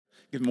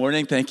Good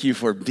morning. Thank you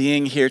for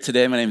being here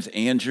today. My name is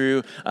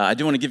Andrew. I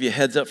do want to give you a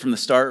heads up from the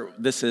start.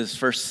 This is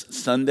first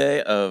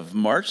Sunday of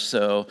March.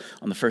 So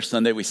on the first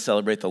Sunday, we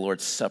celebrate the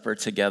Lord's Supper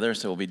together.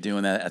 So we'll be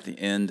doing that at the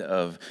end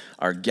of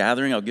our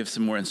gathering. I'll give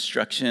some more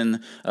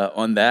instruction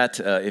on that.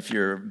 If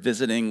you're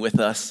visiting with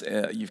us,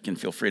 you can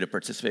feel free to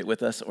participate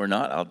with us or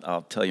not.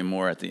 I'll tell you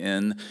more at the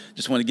end.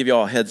 Just want to give you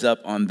all a heads up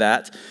on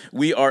that.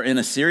 We are in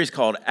a series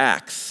called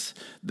Acts,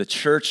 the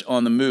Church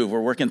on the Move. We're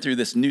working through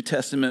this New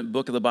Testament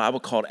book of the Bible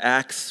called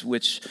Acts,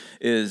 which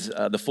is,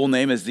 the full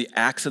name is the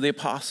Acts of the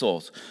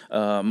Apostles.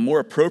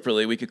 More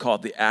appropriately, we could call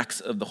it the Acts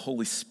of the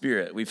Holy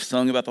Spirit. We've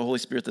sung about the Holy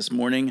Spirit this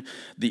morning.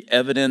 The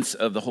evidence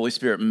of the Holy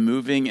Spirit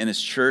moving in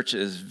his church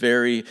is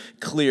very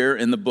clear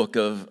in the book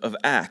of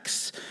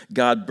Acts.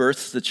 God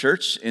births the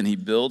church, and he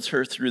builds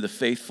her through the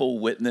faithful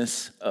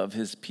witness of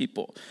his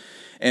people.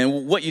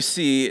 And what you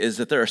see is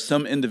that there are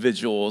some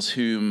individuals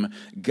whom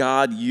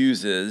God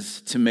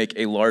uses to make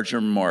a larger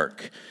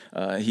mark.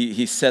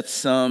 He sets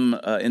some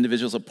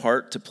individuals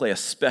apart to play a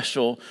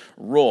special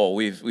role.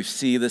 We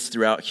see this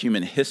throughout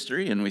human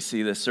history, and we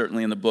see this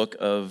certainly in the book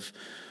of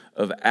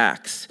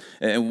Acts.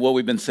 And what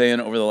we've been saying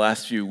over the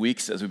last few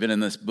weeks as we've been in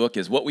this book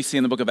is what we see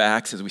in the book of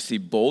Acts is we see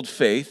bold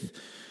faith,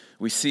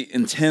 we see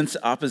intense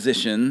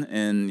opposition,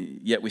 and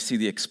yet we see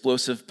the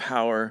explosive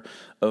power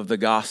of the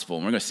gospel.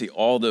 And we're going to see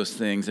all those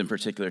things in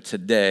particular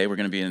today. We're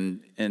going to be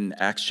in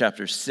Acts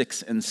chapter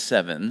 6 and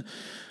 7.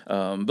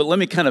 But let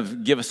me kind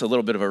of give us a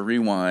little bit of a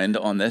rewind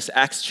on this.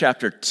 Acts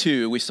chapter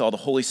 2, we saw the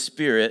Holy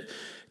Spirit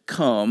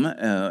come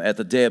at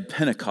the day of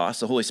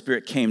Pentecost. The Holy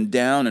Spirit came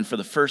down, and for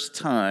the first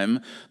time,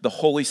 the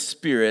Holy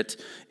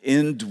Spirit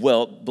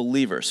indwelt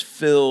believers,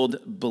 filled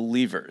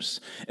believers.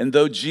 And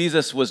though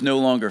Jesus was no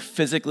longer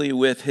physically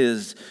with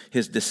his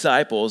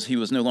disciples, he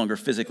was no longer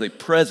physically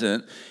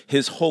present,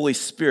 his Holy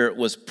Spirit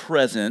was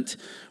present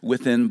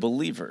within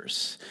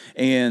believers.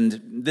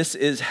 And this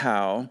is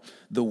how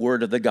the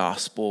word of the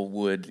gospel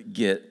would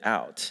get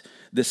out.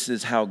 This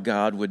is how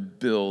God would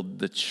build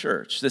the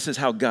church. This is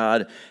how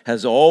God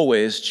has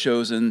always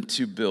chosen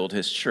to build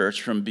his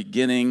church from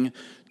beginning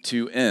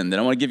to end.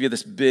 And I want to give you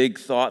this big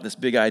thought, this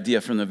big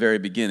idea from the very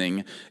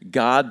beginning.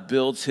 God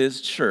builds his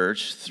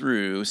church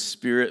through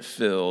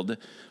Spirit-filled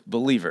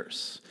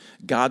believers.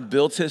 God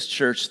builds his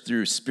church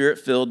through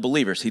Spirit-filled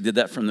believers. He did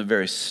that from the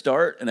very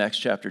start in Acts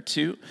chapter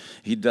 2.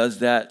 He does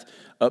that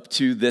up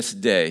to this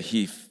day.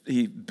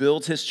 He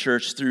builds his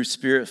church through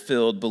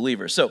Spirit-filled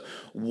believers. So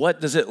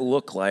what does it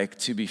look like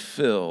to be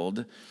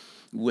filled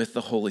with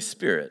the Holy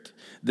Spirit?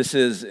 This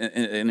is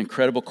an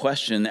incredible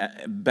question.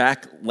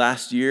 Back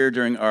last year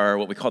during our,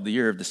 what we called the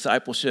Year of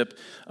Discipleship,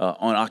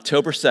 on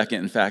October 2nd,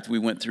 in fact, we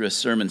went through a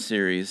sermon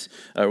series.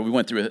 We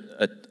went through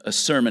a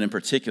sermon in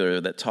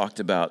particular that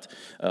talked about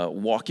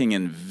walking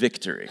in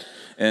victory.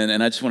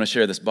 And I just want to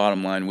share this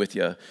bottom line with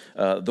you.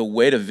 The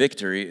way to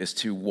victory is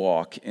to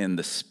walk in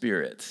the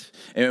Spirit.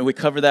 And we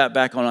covered that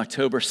back on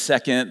October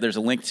 2nd. There's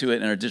a link to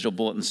it in our digital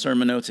bulletin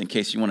sermon notes in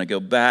case you want to go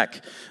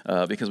back,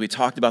 because we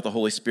talked about the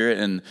Holy Spirit.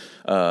 And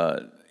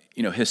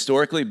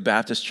historically,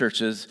 Baptist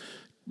churches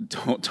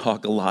don't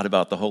talk a lot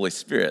about the Holy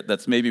Spirit.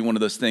 That's maybe one of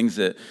those things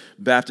that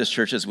Baptist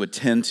churches would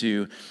tend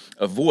to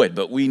avoid,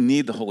 but we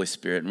need the Holy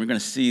Spirit, and we're going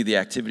to see the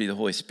activity of the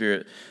Holy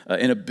Spirit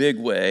in a big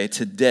way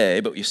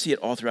today, but you see it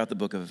all throughout the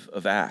book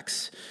of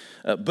Acts.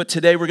 But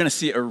today we're going to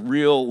see a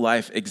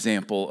real-life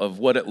example of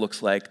what it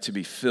looks like to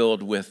be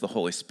filled with the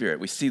Holy Spirit.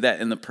 We see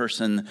that in the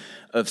person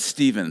of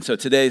Stephen. So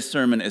today's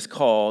sermon is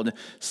called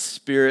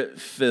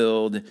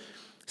Spirit-Filled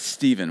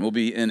Stephen. We'll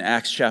be in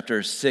Acts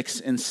chapter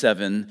 6 and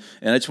 7,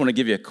 and I just want to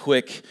give you a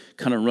quick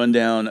kind of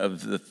rundown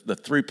of the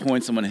 3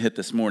 points I'm going to hit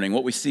this morning.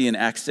 What we see in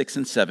Acts 6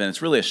 and 7,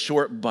 it's really a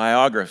short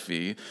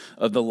biography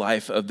of the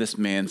life of this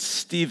man,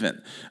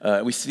 Stephen.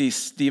 We see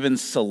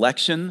Stephen's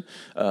selection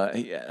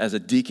as a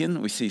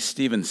deacon, we see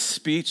Stephen's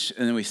speech,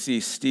 and then we see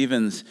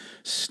Stephen's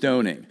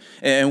stoning.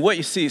 And what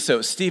you see,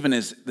 so Stephen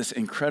is this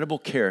incredible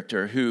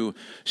character who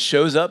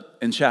shows up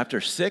in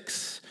chapter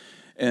 6,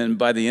 and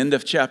by the end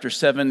of chapter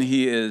 7,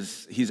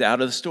 he's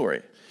out of the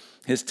story.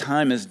 His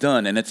time is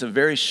done, and it's a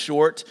very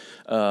short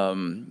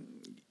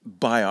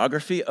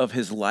biography of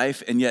his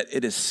life, and yet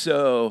it is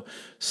so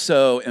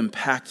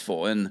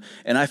impactful.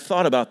 And I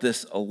thought about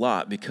this a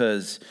lot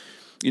because,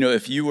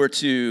 if you were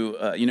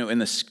to, in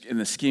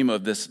the scheme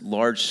of this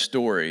large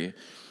story,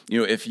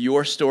 if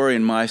your story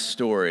and my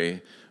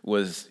story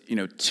was,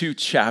 2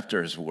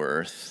 chapters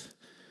worth,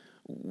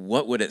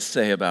 what would it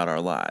say about our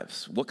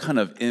lives? What kind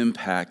of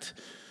impact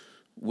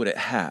would it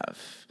have?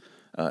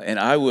 And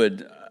I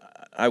would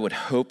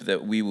hope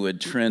that we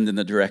would trend in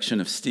the direction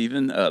of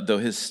Stephen, though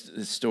his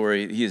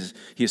story, he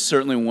is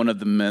certainly one of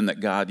the men that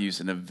God used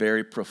in a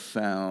very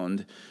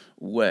profound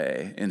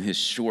way in his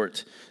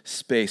short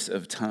space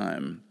of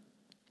time.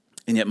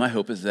 And yet my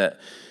hope is that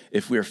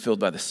if we are filled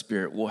by the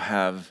Spirit, we'll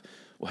have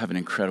an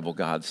incredible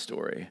God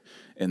story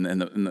in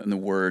the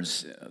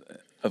words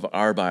of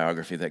our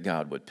biography that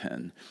God would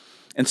pen.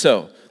 And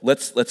so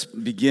let's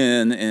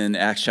begin in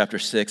Acts chapter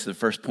 6. The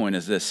first point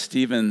is this: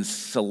 Stephen's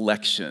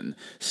selection.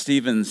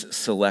 Stephen's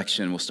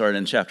selection. We'll start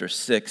in chapter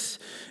 6.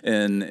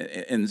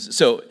 And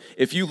so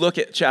if you look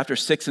at chapter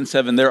 6 and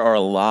 7, there are a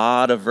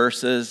lot of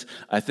verses.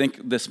 I think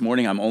this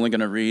morning I'm only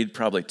going to read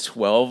probably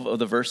 12 of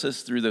the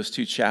verses through those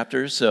two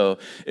chapters. So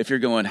if you're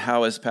going,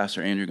 how is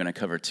Pastor Andrew going to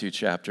cover two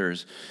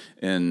chapters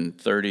in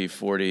 30,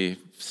 40,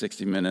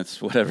 60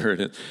 minutes, whatever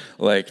it is?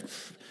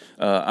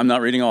 I'm not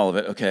reading all of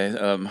it, okay?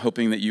 I'm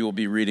hoping that you will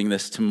be reading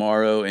this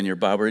tomorrow in your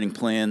Bible reading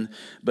plan.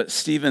 But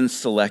Stephen's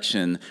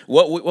selection,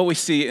 what we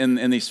see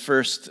in these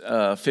first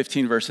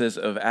 15 verses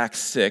of Acts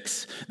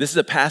 6, this is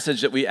a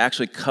passage that we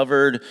actually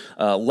covered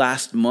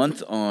last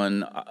month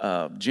on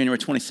January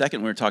 22nd.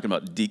 We were talking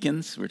about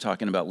deacons. We were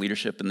talking about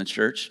leadership in the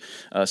church.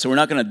 So we're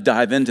not going to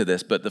dive into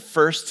this, but the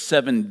first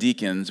 7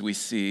 deacons we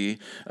see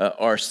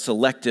are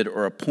selected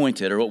or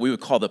appointed, or what we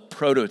would call the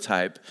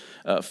prototype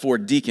for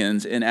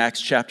deacons in Acts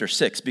chapter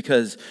 6, because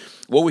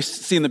what we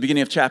see in the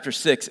beginning of chapter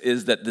 6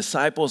 is that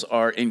disciples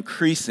are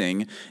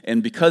increasing,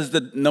 and because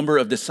the number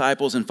of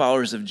disciples and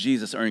followers of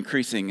Jesus are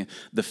increasing,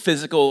 the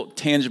physical,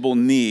 tangible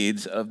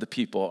needs of the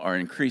people are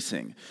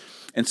increasing.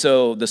 And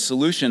so the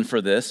solution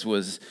for this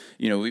was,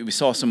 we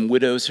saw some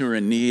widows who were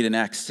in need in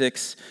Acts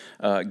 6.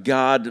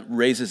 God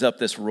raises up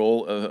this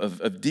role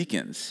of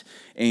deacons,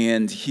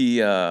 and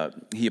he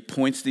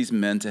appoints these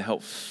men to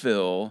help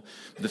fill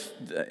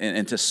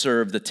and to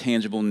serve the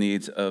tangible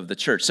needs of the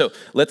church. So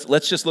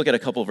let's just look at a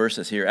couple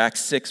verses here. Acts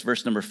 6,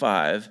 verse number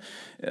 5.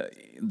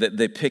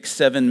 They pick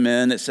 7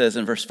 men. It says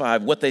in verse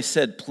 5, what they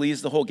said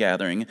pleased the whole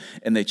gathering,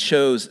 and they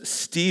chose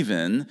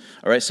Stephen.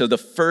 All right, so the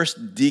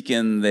first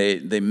deacon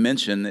they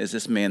mention is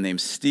this man named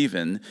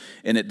Stephen,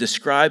 and it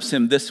describes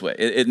him this way.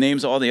 It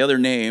names all the other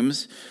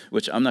names,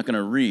 which I'm not going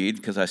to read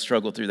because I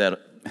struggled through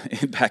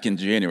that back in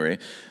January.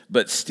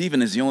 But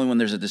Stephen is the only one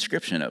there's a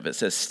description of. It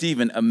says,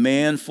 Stephen, a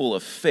man full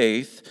of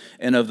faith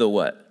and of the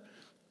what?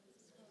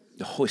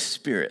 The Holy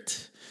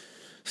Spirit.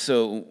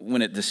 So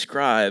when it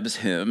describes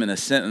him in a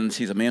sentence,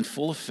 he's a man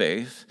full of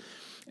faith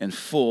and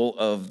full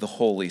of the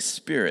Holy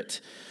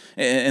Spirit.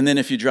 And then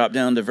if you drop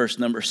down to verse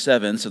number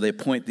 7, so they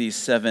appoint these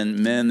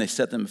 7 men, they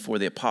set them before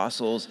the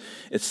apostles.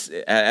 It's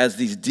as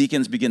these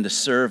deacons begin to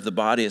serve the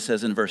body, it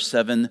says in verse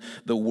 7,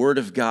 the word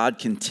of God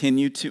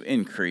continued to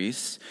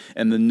increase,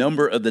 and the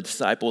number of the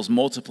disciples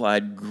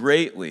multiplied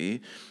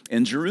greatly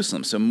in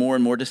Jerusalem. So more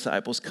and more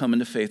disciples come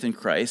into faith in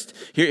Christ.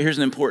 Here's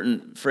an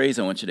important phrase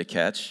I want you to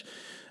catch.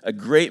 A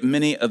great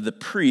many of the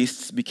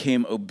priests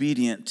became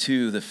obedient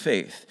to the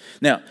faith.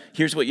 Now,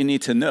 here's what you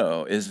need to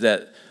know is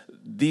that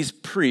these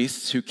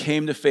priests who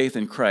came to faith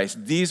in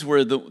Christ, these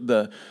were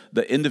the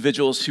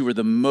individuals who were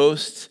the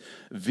most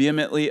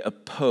vehemently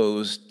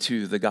opposed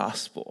to the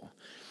gospel.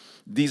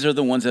 These are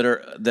the ones that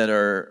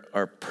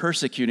are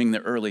persecuting the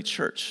early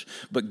church.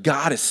 But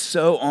God is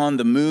so on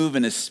the move,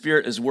 and his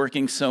Spirit is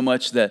working so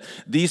much that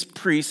these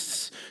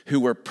priests who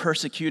were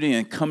persecuting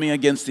and coming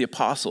against the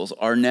apostles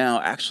are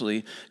now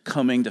actually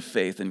coming to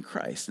faith in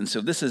Christ. And so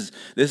this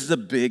is a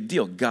big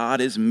deal. God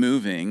is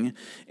moving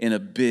in a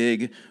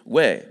big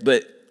way.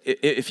 But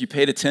if you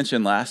paid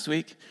attention last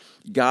week,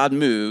 God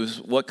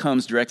moves. What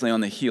comes directly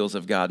on the heels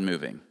of God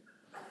moving?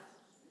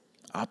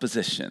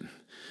 Opposition.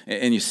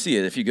 And you see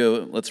it. If you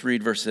go, let's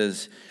read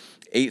verses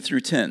 8 through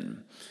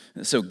 10.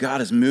 So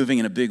God is moving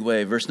in a big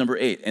way. Verse number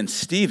 8. And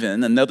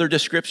Stephen, another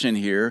description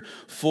here,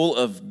 full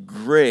of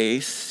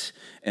grace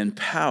and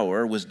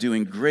power, was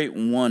doing great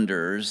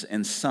wonders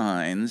and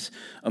signs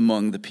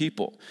among the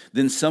people.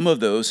 Then some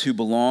of those who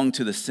belonged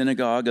to the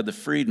synagogue of the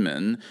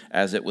freedmen,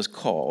 as it was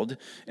called,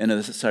 and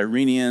of the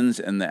Cyrenians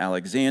and the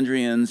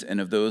Alexandrians, and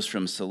of those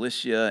from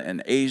Cilicia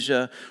and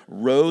Asia,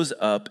 rose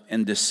up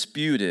and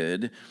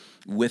disputed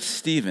with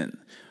Stephen.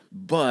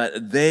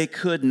 But they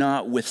could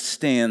not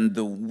withstand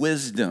the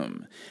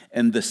wisdom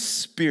and the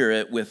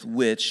spirit with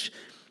which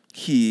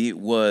he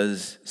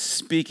was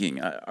speaking.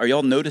 Are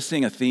y'all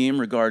noticing a theme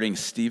regarding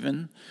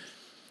Stephen?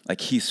 Like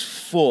he's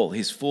full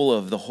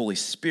of the Holy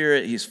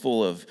Spirit. He's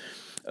full of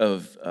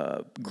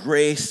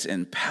grace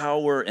and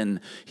power, and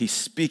he's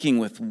speaking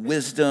with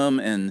wisdom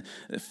and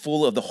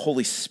full of the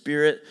Holy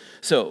Spirit.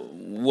 So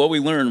what we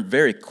learn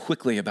very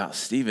quickly about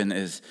Stephen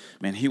is,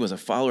 man, he was a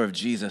follower of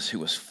Jesus who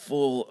was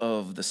full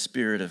of the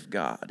Spirit of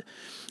God.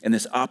 And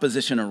this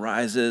opposition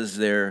arises.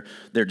 They're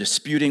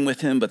disputing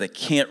with him, but they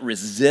can't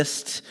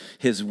resist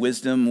his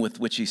wisdom with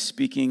which he's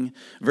speaking.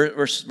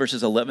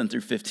 Verses 11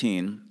 through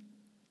 15.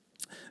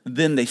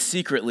 Then they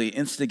secretly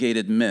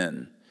instigated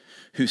men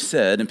who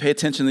said, and pay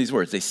attention to these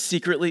words, they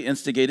secretly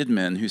instigated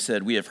men who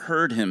said, we have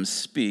heard him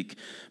speak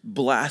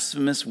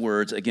blasphemous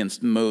words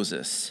against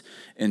Moses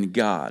and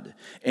God.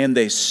 And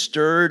they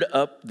stirred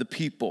up the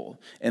people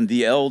and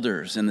the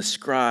elders and the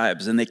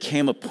scribes, and they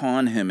came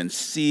upon him and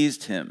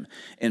seized him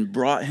and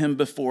brought him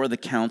before the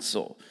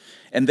council.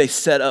 And they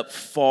set up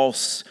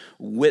false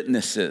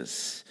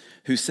witnesses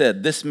who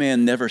said, this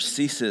man never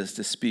ceases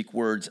to speak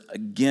words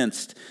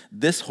against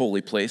this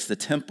holy place, the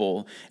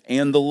temple,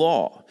 and the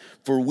law.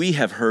 For we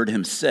have heard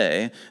him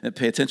say," and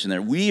pay attention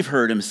there, "we've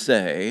heard him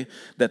say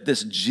that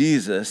this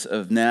Jesus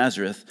of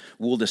Nazareth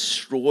will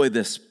destroy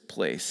this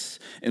place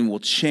and will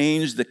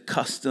change the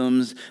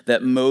customs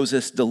that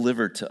Moses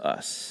delivered to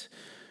us."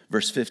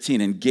 Verse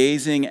 15, "And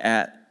gazing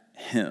at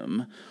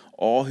him,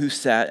 all who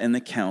sat in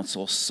the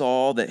council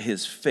saw that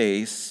his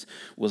face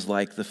was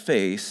like the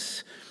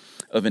face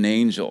of an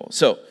angel."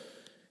 So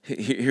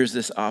here's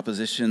this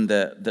opposition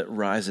that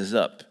rises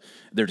up.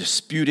 They're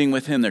disputing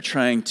with him. They're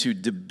trying to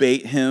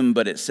debate him,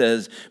 but it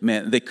says,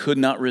 man, they could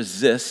not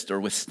resist or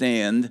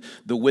withstand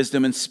the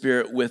wisdom and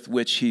spirit with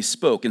which he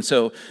spoke. And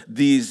so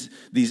these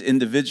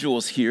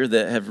individuals here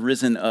that have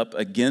risen up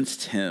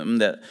against him,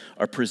 that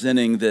are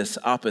presenting this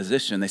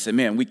opposition, they say,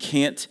 man, we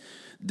can't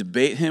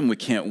debate him. We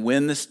can't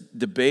win this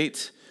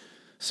debate.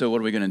 So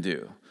what are we going to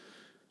do?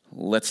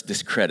 Let's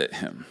discredit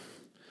him.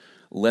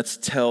 Let's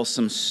tell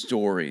some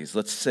stories.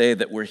 Let's say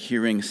that we're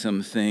hearing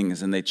some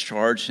things, and they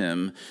charge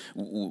him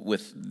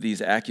with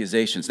these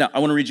accusations. Now, I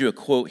want to read you a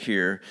quote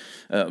here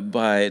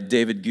by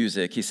David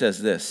Guzik. He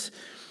says this: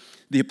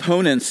 "The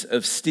opponents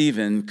of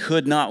Stephen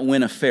could not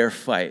win a fair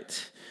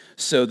fight,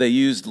 so they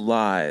used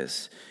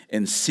lies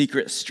and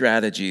secret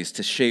strategies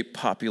to shape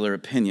popular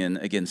opinion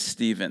against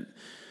Stephen.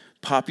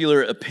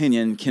 Popular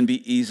opinion can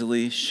be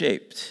easily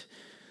shaped.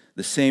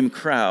 The same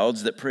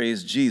crowds that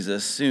praised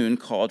Jesus soon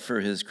called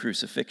for his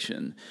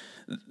crucifixion.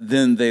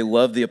 Then they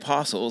loved the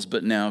apostles,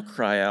 but now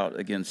cry out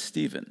against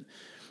Stephen.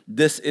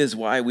 This is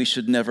why we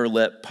should never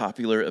let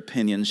popular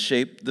opinion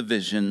shape the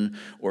vision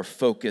or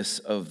focus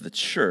of the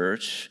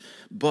church,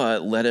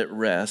 but let it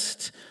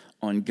rest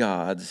on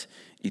God's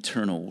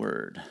eternal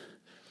word."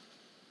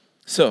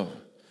 So,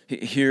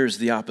 here's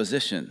the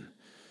opposition.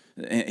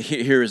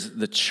 Here's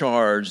the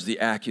charge, the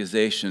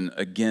accusation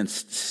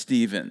against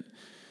Stephen.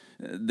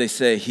 They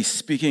say he's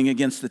speaking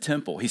against the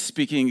temple. He's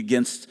speaking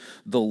against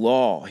the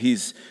law.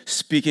 He's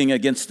speaking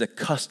against the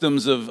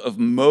customs of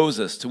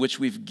Moses, to which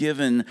we've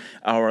given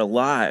our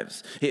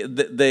lives.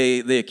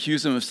 They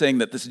accuse him of saying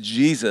that this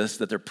Jesus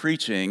that they're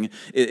preaching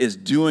is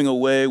doing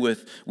away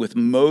with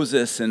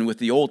Moses and with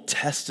the Old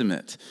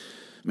Testament.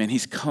 Man,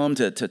 he's come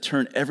to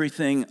turn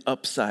everything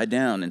upside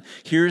down. And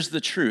here's the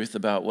truth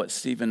about what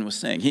Stephen was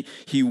saying.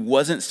 He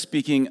wasn't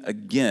speaking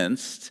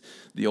against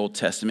the Old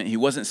Testament. He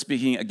wasn't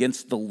speaking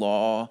against the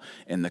law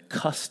and the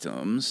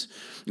customs.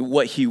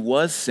 What he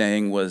was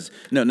saying was,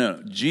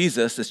 no,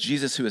 Jesus, this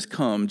Jesus who has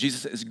come,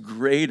 Jesus is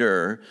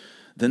greater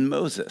than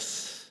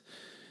Moses.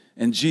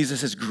 And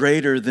Jesus is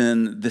greater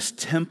than this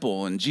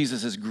temple, and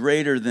Jesus is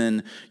greater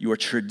than your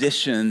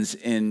traditions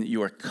and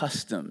your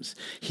customs.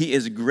 He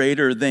is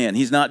greater than.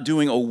 He's not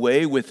doing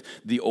away with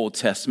the Old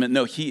Testament.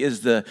 No, he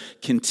is the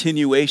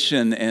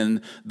continuation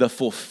and the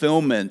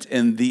fulfillment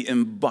and the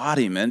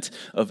embodiment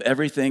of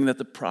everything that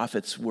the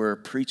prophets were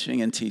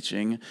preaching and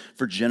teaching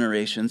for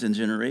generations and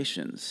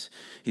generations.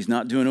 He's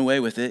not doing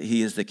away with it.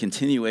 He is the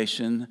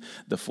continuation,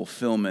 the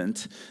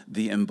fulfillment,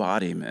 the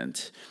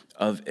embodiment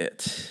of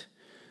it.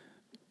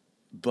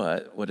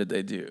 But what did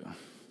they do?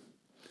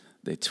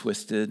 They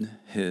twisted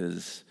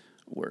his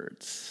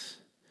words.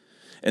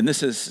 And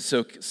this is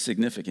so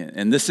significant.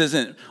 And this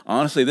isn't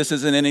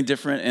any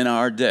different in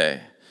our day.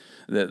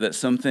 That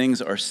some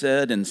things are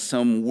said and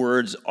some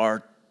words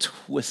are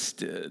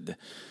twisted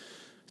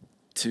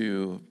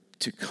to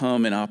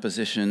come in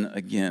opposition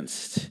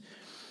against.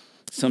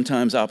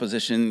 Sometimes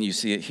opposition, you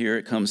see it here,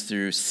 it comes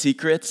through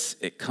secrets,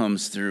 it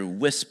comes through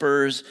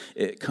whispers,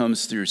 it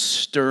comes through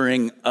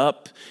stirring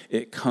up,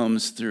 it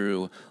comes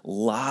through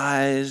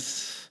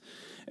lies.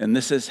 And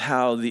this is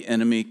how the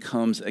enemy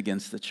comes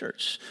against the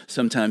church.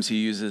 Sometimes he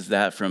uses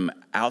that from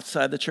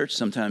outside the church,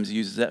 sometimes he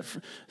uses that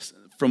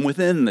from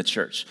within the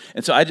church.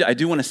 And so I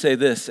do want to say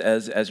this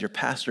as your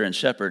pastor and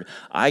shepherd,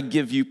 I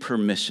give you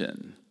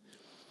permission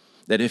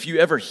that if you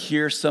ever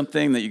hear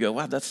something that you go,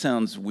 wow, that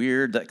sounds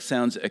weird, that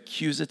sounds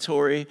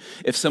accusatory.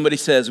 If somebody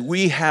says,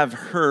 we have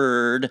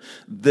heard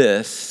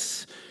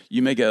this,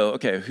 you may go,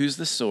 okay, who's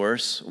the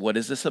source? What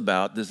is this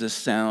about? Does this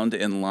sound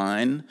in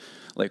line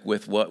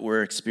with what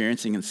we're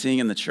experiencing and seeing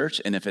in the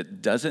church? And if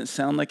it doesn't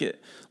sound like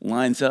it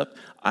lines up,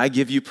 I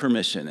give you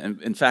permission.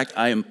 And in fact,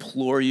 I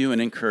implore you and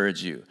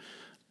encourage you.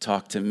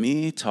 Talk to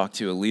me, talk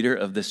to a leader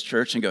of this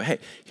church and go, hey,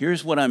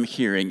 here's what I'm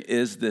hearing.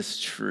 Is this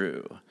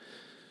true?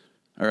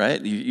 All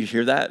right, you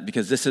hear that?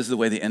 Because this is the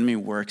way the enemy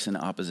works in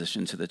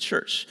opposition to the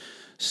church.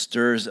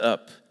 Stirs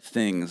up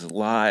things,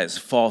 lies,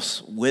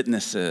 false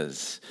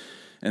witnesses.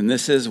 And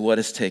this is what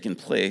has taken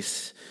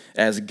place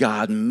as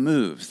God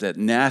moves, that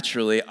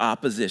naturally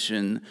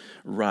opposition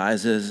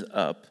rises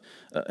up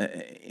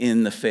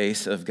in the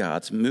face of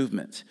God's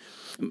movement.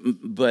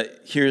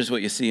 But here's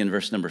what you see in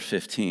verse number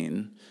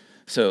 15.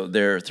 So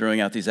they're throwing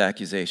out these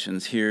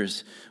accusations.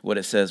 Here's what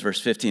it says, verse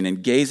 15.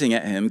 And gazing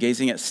at him,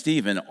 gazing at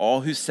Stephen,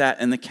 all who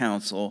sat in the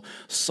council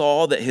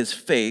saw that his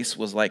face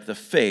was like the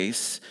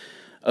face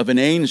of an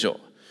angel.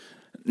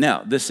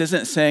 Now, this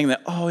isn't saying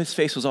that, his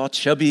face was all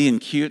chubby and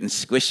cute and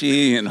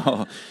squishy and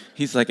all.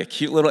 He's like a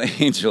cute little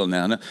angel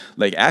now. No,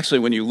 actually,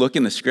 when you look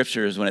in the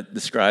scriptures, when it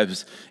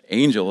describes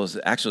angels,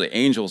 actually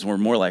angels were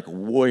more like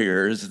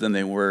warriors than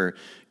they were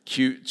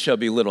cute,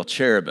 chubby little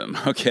cherubim,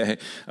 okay,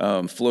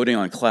 floating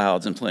on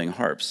clouds and playing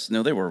harps.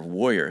 No, they were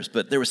warriors,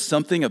 but there was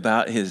something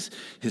about his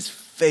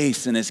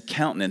face and his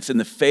countenance in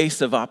the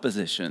face of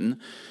opposition,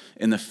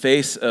 in the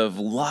face of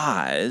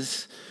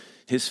lies.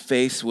 His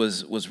face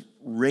was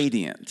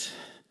radiant,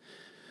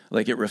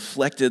 like it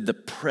reflected the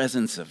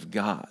presence of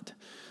God.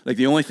 Like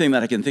the only thing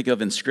that I can think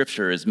of in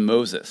Scripture is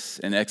Moses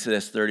in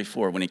Exodus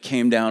 34 when he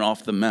came down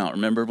off the mount.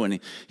 Remember when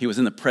he was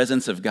in the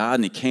presence of God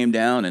and he came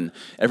down and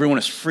everyone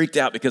was freaked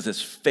out because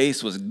his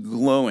face was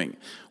glowing.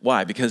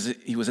 Why? Because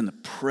he was in the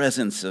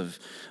presence of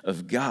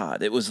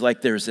God. It was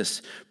like there's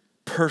this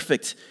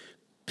perfect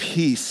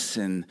peace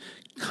and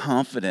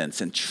confidence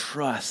and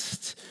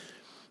trust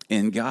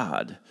in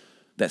God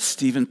that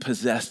Stephen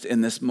possessed in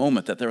this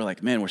moment, that they were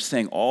like, man, we're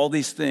saying all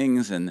these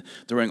things and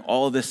throwing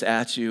all of this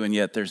at you, and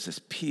yet there's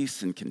this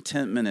peace and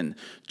contentment and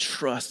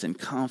trust and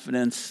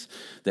confidence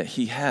that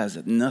he has,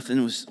 that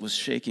nothing was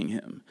shaking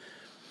him.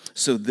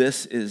 So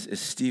this is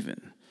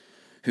Stephen,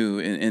 who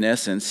in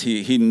essence,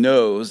 he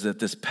knows that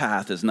this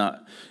path is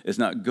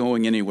not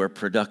going anywhere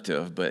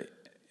productive, but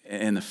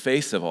in the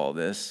face of all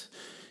this,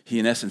 he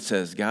in essence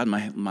says, God,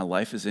 my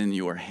life is in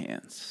your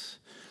hands,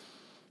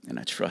 and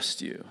I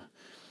trust you.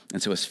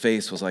 And so his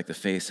face was like the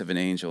face of an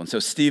angel. And so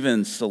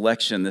Stephen's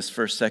selection, this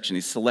first section,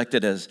 he's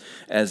selected as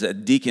a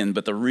deacon,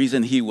 but the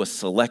reason he was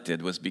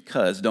selected was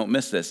because, don't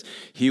miss this,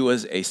 he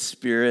was a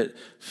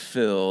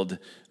Spirit-filled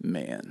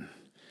man.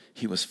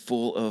 He was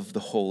full of the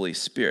Holy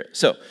Spirit.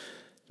 So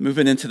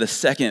moving into the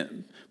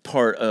second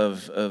part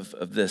of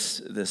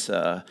this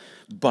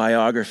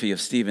biography of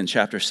Stephen,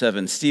 chapter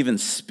 7,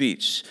 Stephen's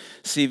speech,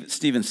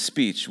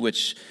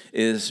 which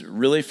is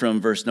really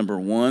from verse number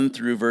 1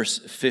 through verse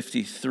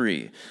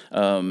 53.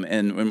 And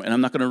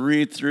I'm not going to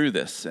read through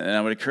this, and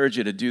I would encourage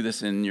you to do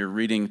this in your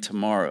reading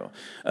tomorrow.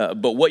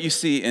 But what you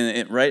see in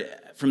it right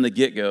from the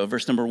get-go,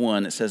 verse number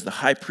 1, it says, the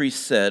high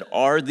priest said,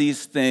 "Are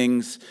these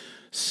things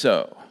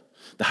so?"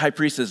 The high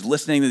priest is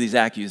listening to these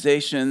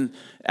accusations.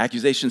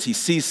 He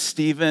sees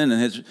Stephen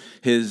and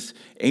his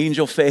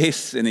angel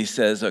face, and he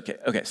says,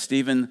 okay,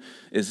 Stephen,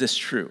 is this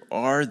true?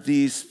 Are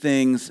these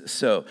things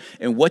so?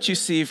 And what you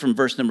see from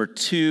verse number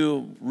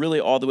 2, really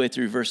all the way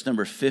through verse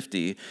number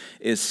 50,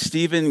 is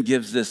Stephen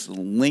gives this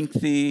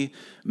lengthy,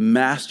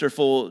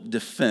 masterful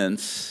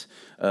defense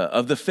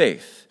of the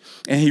faith.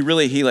 And he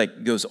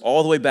goes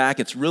all the way back.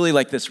 It's really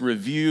like this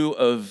review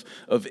of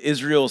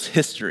Israel's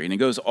history. And he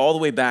goes all the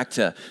way back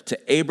to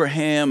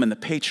Abraham and the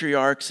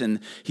patriarchs. And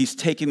he's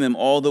taking them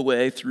all the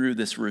way through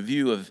this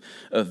review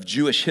of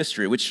Jewish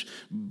history, which,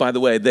 by the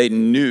way, they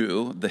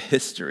knew the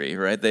history,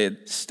 right? They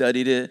had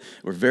studied it,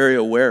 were very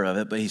aware of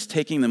it. But he's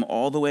taking them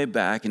all the way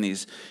back, and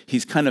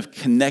he's kind of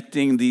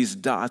connecting these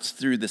dots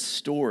through the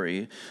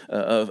story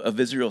of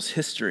Israel's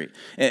history.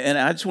 And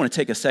I just want to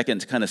take a second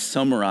to kind of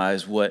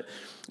summarize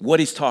what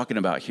he's talking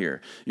about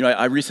here. You know,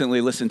 I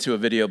recently listened to a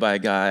video by a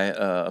guy,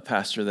 a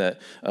pastor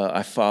that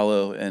I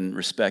follow and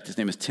respect. His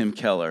name is Tim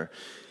Keller.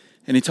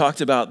 And he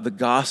talked about the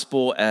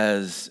gospel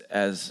as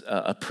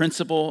a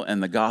principle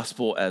and the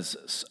gospel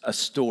as a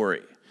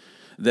story.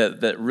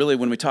 That really,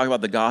 when we talk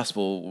about the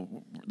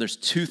gospel, there's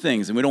two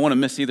things, and we don't want to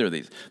miss either of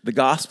these. The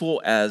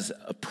gospel as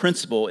a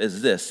principle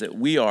is this, that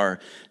we are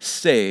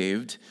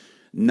saved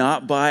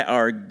not by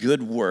our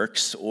good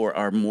works or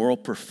our moral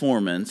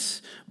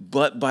performance,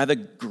 but by the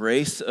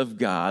grace of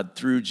God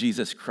through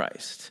Jesus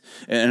Christ.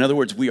 In other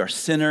words, we are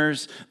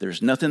sinners.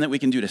 There's nothing that we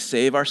can do to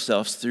save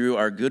ourselves through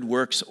our good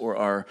works or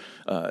our,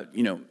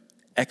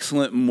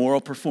 excellent moral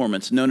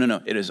performance.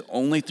 No. It is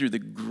only through the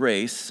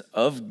grace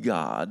of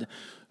God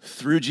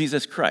through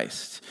Jesus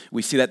Christ.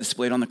 We see that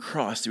displayed on the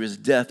cross through his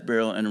death,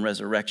 burial, and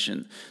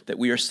resurrection, that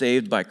we are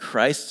saved by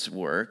Christ's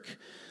work,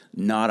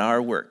 not our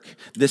work.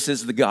 This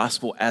is the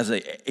gospel as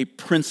a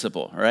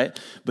principle, right?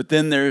 But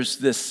then there's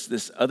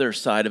this other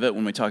side of it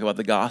when we talk about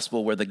the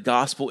gospel, where the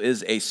gospel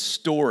is a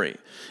story.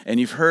 And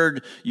you've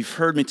heard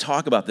me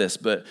talk about this,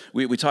 but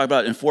we talk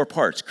about it in 4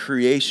 parts: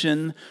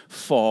 creation,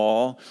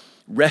 fall,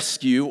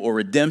 rescue or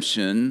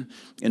redemption,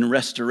 and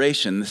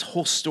restoration. This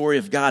whole story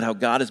of God, how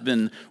God has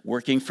been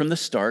working from the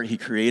start. He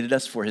created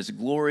us for his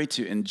glory,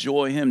 to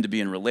enjoy him, to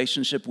be in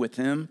relationship with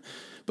him.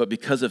 But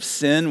because of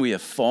sin, we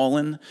have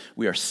fallen.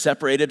 We are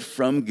separated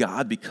from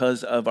God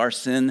because of our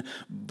sin.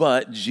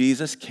 But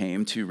Jesus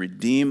came to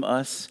redeem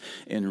us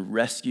and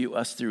rescue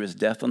us through his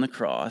death on the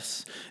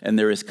cross. And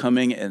there is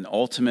coming an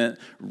ultimate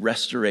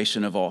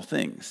restoration of all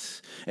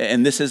things.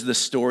 And this is the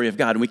story of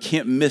God. And we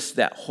can't miss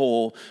that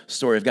whole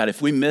story of God.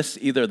 If we miss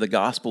either the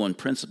gospel in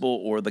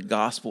principle or the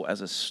gospel as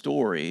a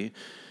story,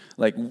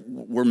 like,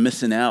 we're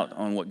missing out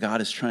on what God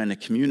is trying to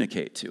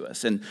communicate to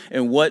us. And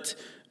what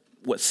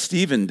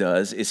Stephen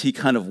does is he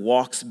kind of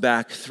walks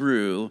back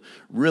through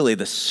really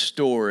the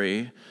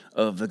story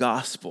of the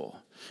gospel.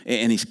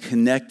 And he's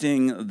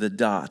connecting the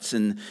dots.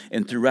 And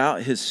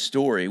throughout his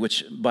story,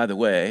 which, by the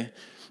way,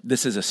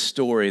 this is a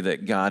story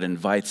that God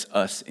invites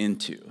us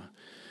into.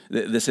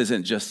 This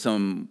isn't just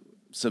some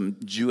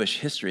Jewish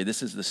history.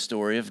 This is the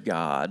story of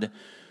God,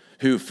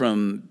 who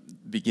from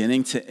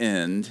beginning to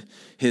end,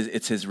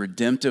 it's his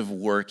redemptive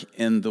work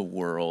in the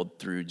world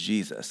through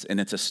Jesus. And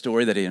it's a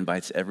story that he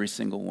invites every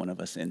single one of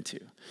us into,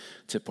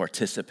 to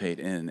participate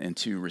in and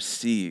to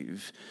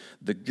receive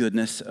the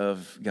goodness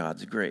of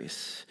God's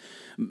grace.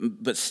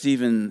 But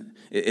Stephen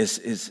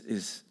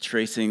is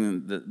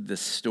tracing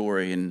this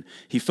story, and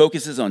he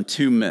focuses on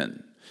two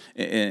men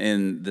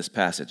in this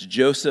passage,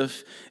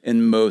 Joseph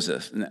and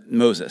Moses.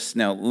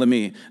 Now,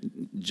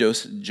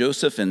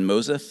 Joseph and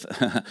Moses,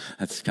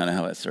 that's kind of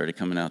how it started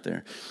coming out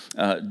there.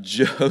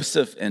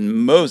 Joseph and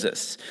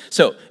Moses.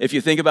 So if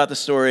you think about the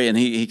story, and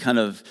he kind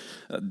of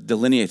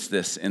delineates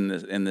this in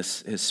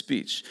his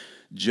speech,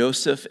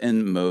 Joseph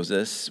and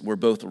Moses were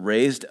both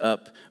raised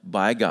up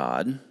by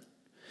God.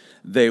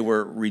 They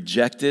were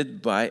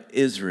rejected by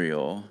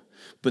Israel,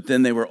 but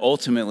then they were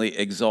ultimately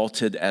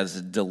exalted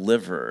as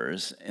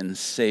deliverers and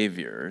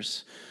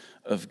saviors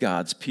of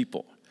God's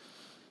people.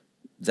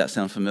 Does that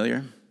sound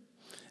familiar?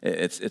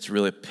 It's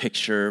really a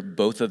picture.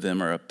 Both of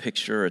them are a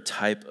picture, a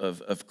type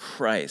of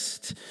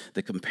Christ.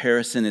 The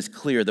comparison is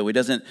clear, though he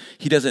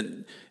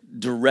doesn't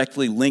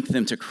directly link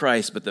them to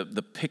Christ, but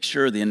the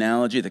picture, the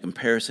analogy, the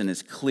comparison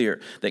is clear,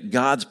 that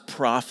God's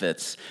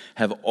prophets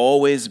have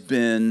always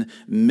been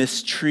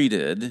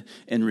mistreated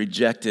and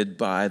rejected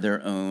by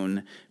their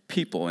own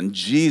people. And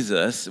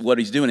Jesus, what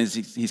he's doing is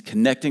he's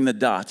connecting the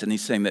dots, and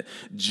he's saying that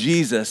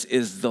Jesus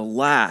is the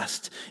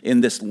last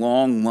in this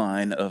long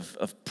line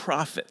of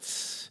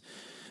prophets.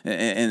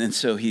 And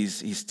so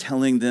he's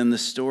telling them the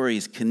story.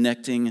 He's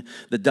connecting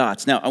the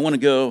dots. Now, I want to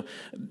go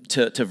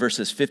to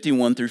verses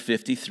 51 through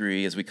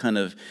 53 as we kind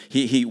of,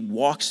 he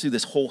walks through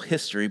this whole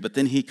history, but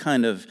then he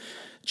kind of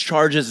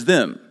charges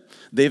them.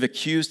 They've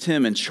accused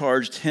him and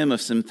charged him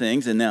of some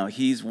things, and now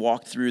he's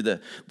walked through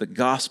the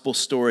gospel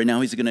story.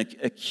 Now he's going to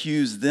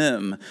accuse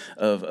them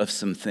of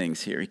some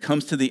things here. He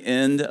comes to the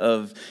end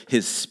of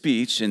his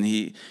speech, and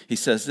he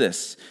says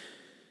this,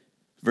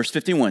 verse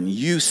 51,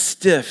 "You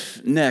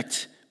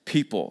stiff-necked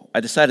people." I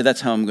decided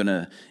that's how I'm going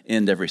to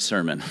end every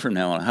sermon from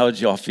now on. How would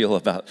y'all feel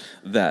about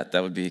that?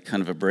 That would be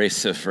kind of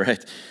abrasive,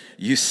 right?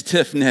 "You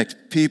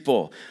stiff-necked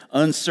people,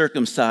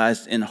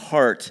 uncircumcised in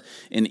heart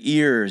and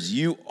ears,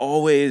 you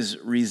always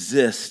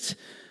resist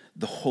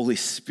the Holy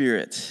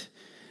Spirit.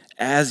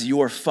 As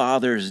your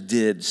fathers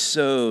did,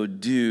 so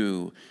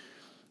do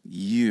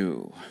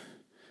you.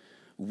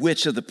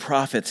 Which of the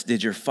prophets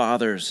did your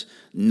fathers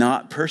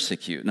not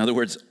persecute?" In other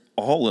words,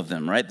 all of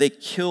them, right? They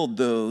killed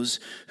those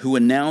who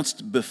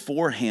announced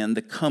beforehand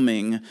the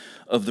coming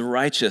of the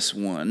righteous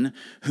one,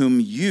 whom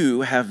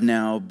you have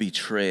now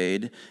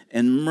betrayed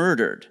and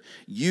murdered.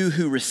 You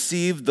who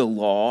received the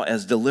law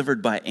as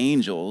delivered by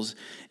angels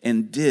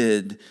and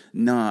did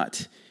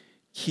not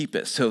keep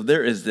it. So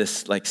there is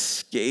this like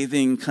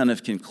scathing kind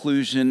of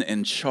conclusion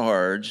and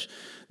charge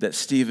that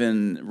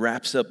Stephen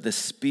wraps up this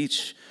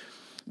speech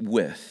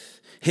with.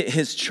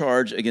 His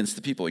charge against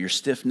the people: you're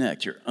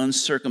stiff-necked, you're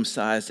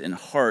uncircumcised in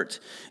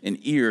heart and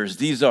ears.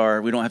 These are,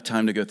 we don't have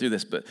time to go through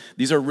this, but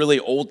these are really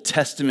Old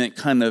Testament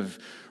kind of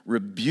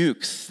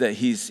rebukes that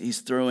he's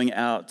throwing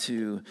out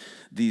to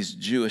these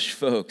Jewish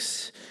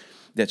folks,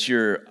 that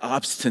you're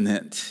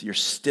obstinate, you're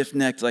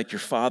stiff-necked like your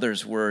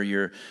fathers were,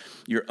 you're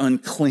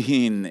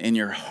unclean in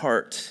your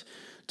heart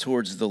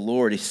towards the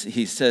Lord.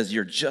 He says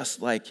you're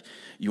just like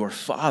your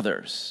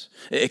fathers.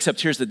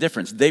 Except here's the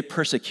difference. They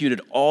persecuted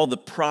all the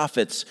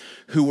prophets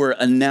who were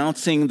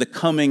announcing the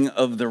coming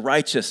of the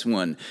righteous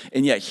one.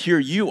 And yet here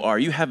you are.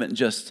 You haven't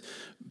just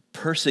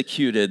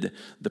persecuted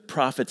the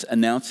prophets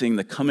announcing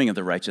the coming of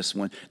the righteous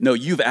one. No,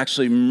 you've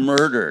actually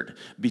murdered,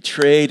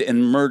 betrayed,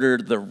 and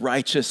murdered the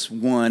righteous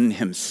one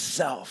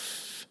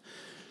himself.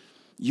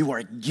 You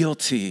are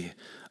guilty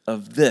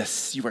of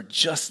this. You are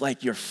just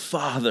like your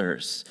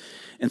fathers.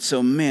 And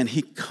so, man,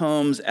 he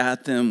comes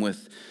at them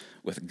with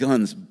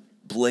guns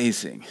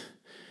blazing.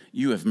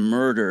 You have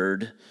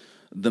murdered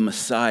the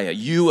Messiah.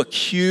 You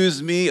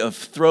accuse me of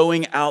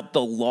throwing out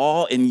the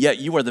law, and yet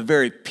you are the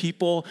very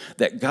people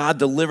that God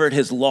delivered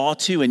his law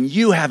to, and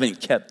you haven't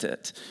kept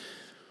it.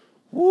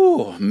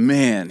 Whoa,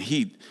 man,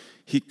 he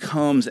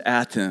comes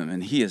at them,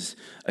 and he is,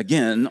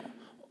 again,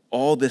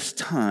 all this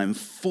time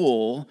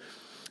full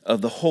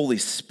of the Holy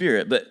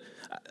Spirit. But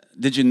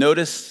did you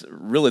notice,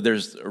 really,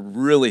 there's a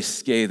really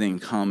scathing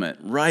comment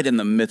right in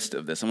the midst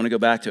of this. I want to go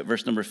back to it,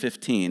 verse number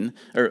 51.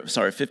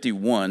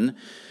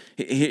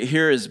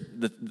 Here is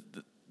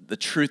the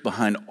truth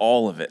behind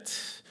all of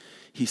it.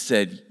 He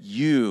said,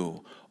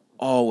 you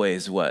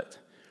always what?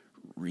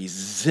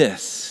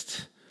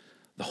 Resist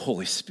the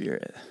Holy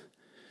Spirit.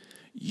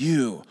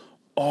 You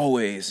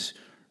always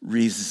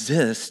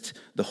resist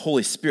the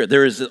Holy Spirit.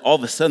 There is all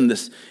of a sudden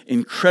this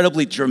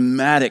incredibly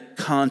dramatic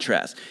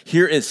contrast.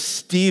 Here is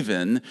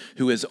Stephen,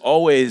 who is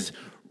always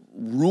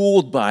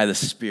ruled by the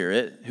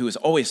Spirit, who is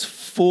always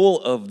full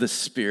of the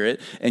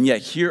Spirit, and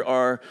yet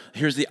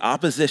here's the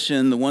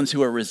opposition, the ones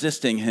who are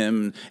resisting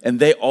him, and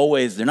they're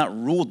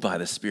not ruled by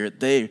the Spirit,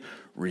 they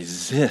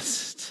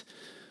resist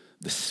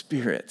the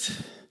Spirit.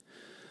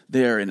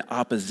 They are in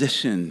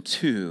opposition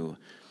to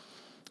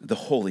the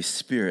Holy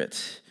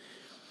Spirit.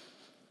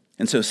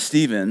 And so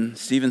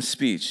Stephen's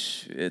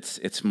speech,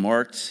 it's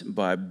marked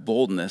by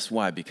boldness.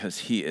 Why? Because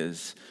he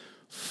is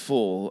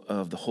full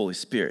of the Holy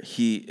Spirit.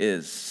 He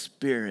is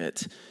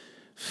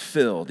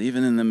Spirit-filled,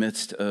 even in the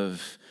midst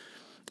of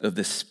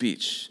this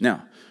speech.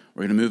 Now,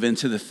 we're going to move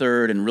into the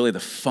third and really the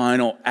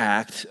final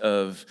act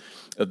of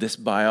this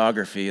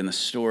biography and the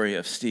story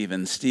of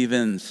Stephen.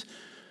 Stephen's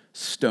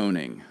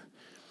stoning.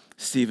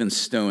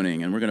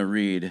 And we're going to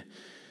read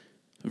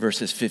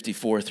verses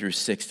 54 through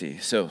 60.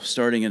 So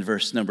starting in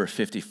verse number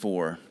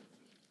 54.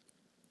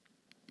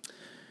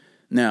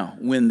 Now,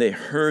 when they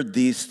heard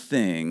these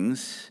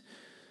things,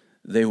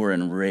 they were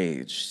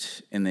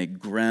enraged, and they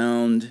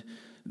ground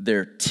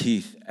their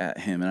teeth at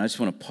him. And I just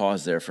want to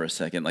pause there for a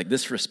second. Like,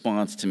 this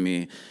response to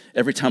me,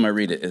 every time I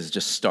read it, is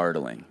just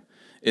startling,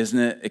 isn't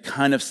it? It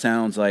kind of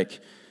sounds like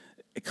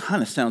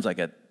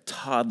a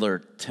toddler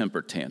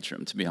temper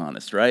tantrum, to be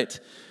honest, right?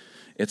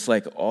 It's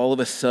like all of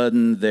a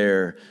sudden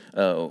they're,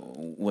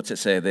 what's it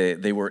say?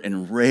 They were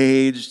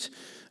enraged.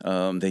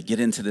 They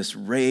get into this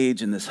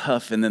rage and this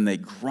huff, and then they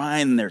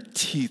grind their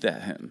teeth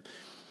at him.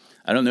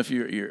 I don't know if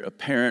you're a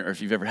parent or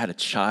if you've ever had a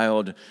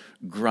child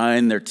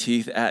grind their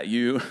teeth at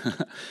you.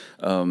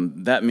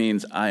 That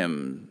means I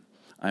am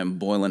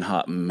boiling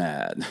hot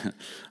mad.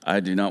 I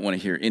do not want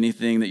to hear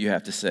anything that you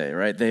have to say,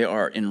 right? They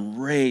are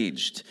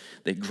enraged.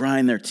 They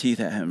grind their teeth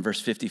at him.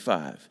 Verse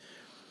 55.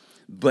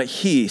 But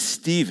he,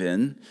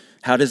 Stephen,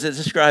 how does it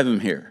describe him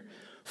here?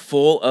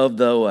 Full of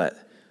the what?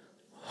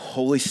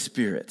 Holy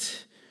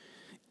Spirit.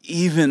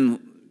 Even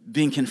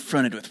being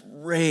confronted with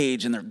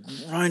rage and they're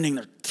grinding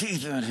their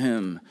teeth at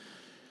him,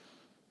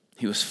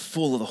 he was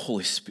full of the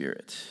Holy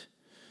Spirit.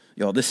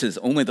 Y'all, this is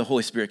only the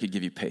Holy Spirit could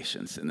give you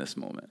patience in this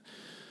moment.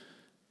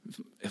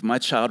 If my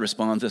child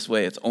responds this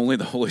way, it's only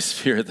the Holy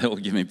Spirit that will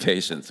give me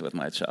patience with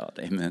my child.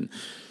 Amen.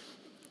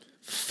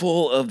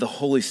 Full of the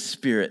Holy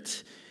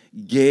Spirit,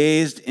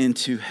 gazed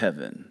into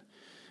heaven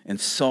and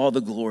saw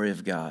the glory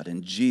of God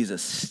and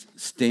Jesus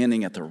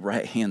standing at the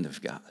right hand of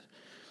God.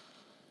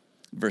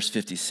 Verse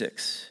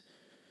 56.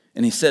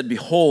 And he said,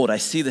 behold, I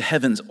see the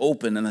heavens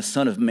open and the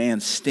Son of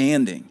Man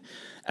standing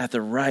at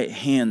the right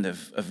hand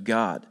of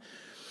God.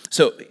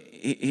 So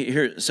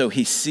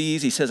he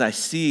sees, he says, I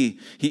see,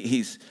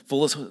 he's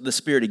full of the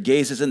Spirit. He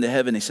gazes into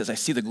heaven. He says, I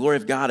see the glory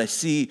of God. I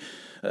see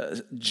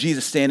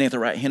Jesus standing at the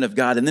right hand of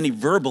God. And then he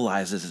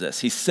verbalizes this.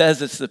 He says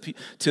this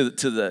to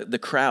the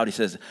crowd. He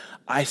says,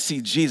 I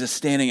see Jesus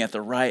standing at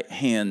the right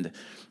hand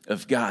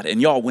of God.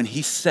 And y'all, when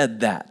he said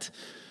that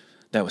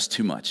was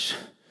too much.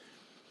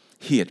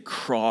 He had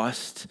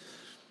crossed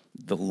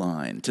the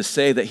line. To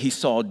say that he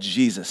saw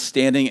Jesus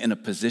standing in a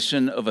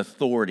position of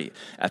authority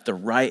at the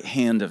right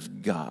hand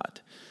of God.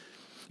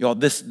 Y'all,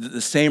 the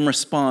same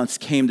response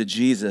came to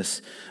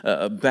Jesus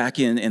back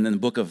in the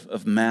book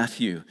of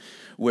Matthew,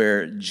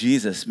 where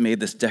Jesus made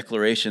this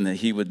declaration that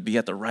he would be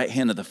at the right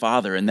hand of the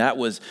Father. And that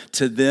was,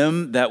 to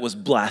them, that was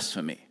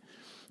blasphemy.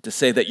 To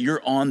say that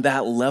you're on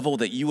that level,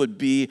 that you would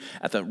be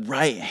at the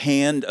right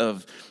hand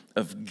of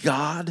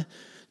God,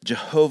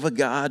 Jehovah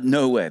God,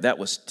 no way. That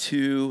was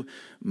too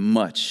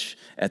much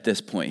at this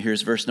point.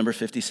 Here's verse number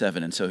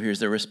 57, and so here's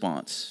their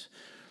response.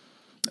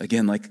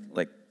 Again, like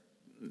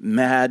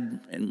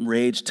mad and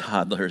raged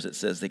toddlers, it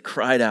says, they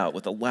cried out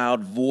with a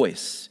loud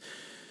voice,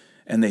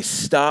 and they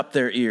stopped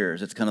their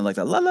ears. It's kind of like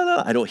la la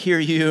la, I don't hear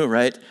you,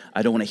 right?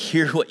 I don't want to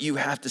hear what you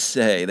have to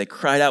say. They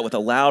cried out with a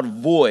loud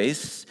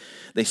voice.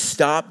 They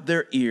stopped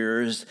their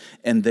ears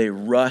and they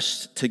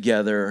rushed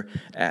together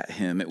at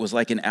him. It was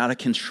like an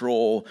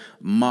out-of-control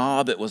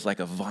mob. It was like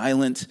a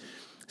violent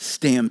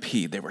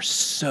stampede. They were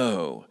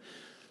so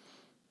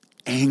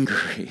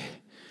angry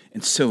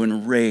and so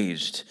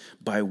enraged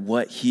by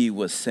what he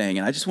was saying.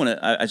 And I just want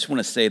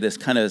to say this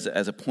kind of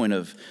as a point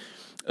of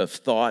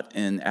thought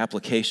and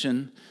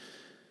application,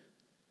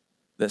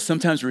 that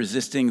sometimes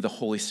resisting the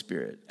Holy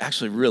Spirit,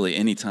 actually really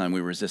anytime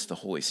we resist the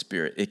Holy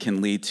Spirit, it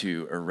can lead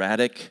to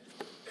erratic,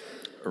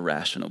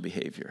 irrational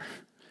behavior.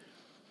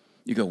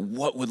 You go,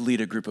 what would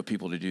lead a group of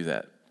people to do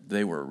that?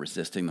 They were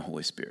resisting the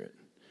Holy Spirit.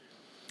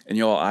 And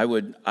y'all, I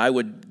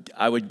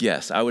would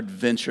guess, I would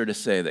venture to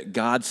say that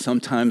God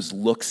sometimes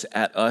looks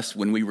at us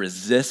when we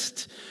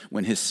resist,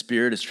 when his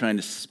Spirit is trying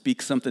to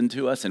speak something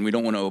to us and we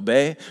don't want to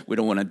obey, we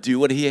don't want to do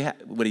what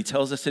he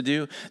tells us to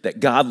do, that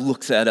God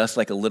looks at us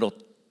like a little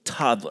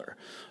toddler,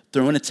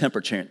 throwing a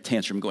temper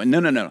tantrum, going,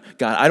 no,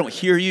 God, I don't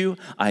hear you.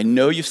 I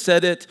know you've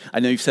said it.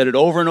 I know you've said it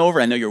over and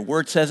over. I know your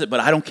word says it,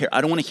 but I don't care.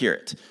 I don't want to hear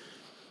it.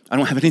 I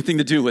don't have anything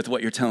to do with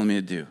what you're telling me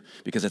to do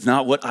because it's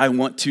not what I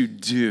want to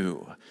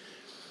do.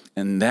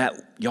 And that,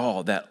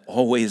 y'all, that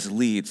always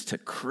leads to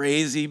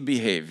crazy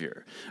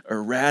behavior,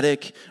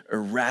 erratic,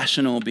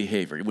 irrational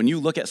behavior. When you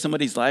look at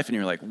somebody's life and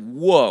you're like,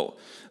 whoa,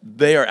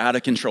 they are out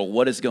of control.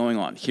 What is going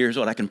on? Here's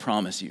what I can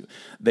promise you.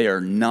 They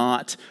are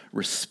not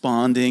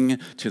responding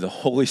to the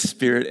Holy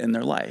Spirit in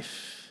their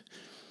life.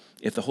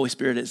 If the Holy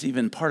Spirit is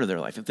even part of their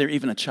life, if they're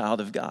even a child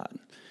of God,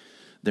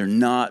 they're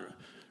not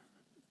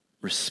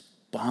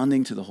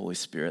responding to the Holy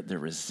Spirit. They're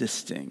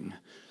resisting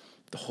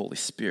the Holy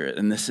Spirit.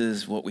 And this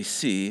is what we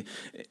see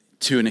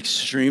to an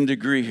extreme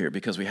degree here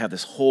because we have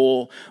this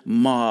whole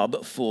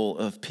mob full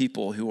of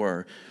people who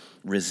are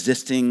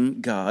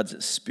resisting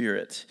God's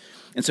Spirit.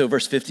 And so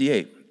verse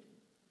 58,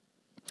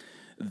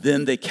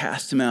 then they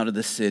cast him out of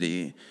the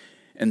city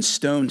and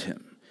stoned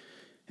him.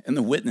 And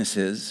the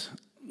witnesses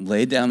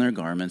laid down their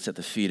garments at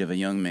the feet of a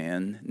young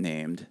man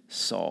named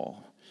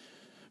Saul.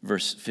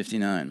 Verse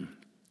 59,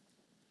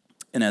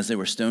 and as they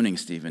were stoning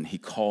Stephen, he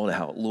called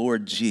out,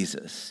 Lord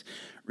Jesus,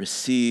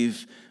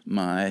 receive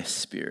my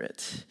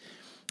spirit.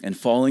 And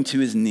falling to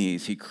his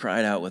knees, he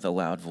cried out with a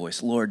loud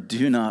voice, Lord,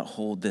 do not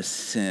hold this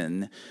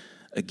sin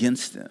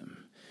against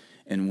them.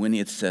 And when he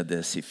had said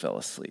this, he fell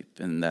asleep.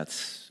 And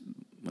that's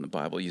when the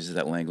Bible uses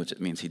that language,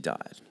 it means he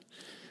died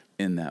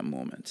in that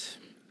moment.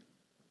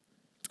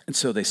 And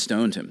so they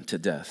stoned him to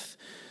death.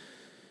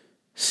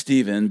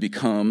 Stephen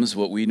becomes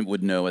what we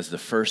would know as the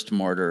first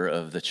martyr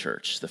of the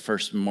church, the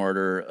first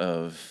martyr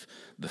of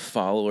the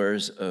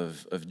followers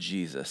of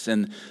Jesus.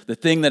 And the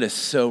thing that is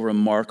so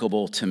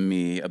remarkable to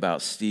me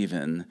about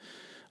Stephen,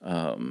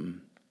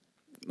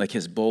 like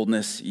his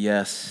boldness,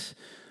 yes,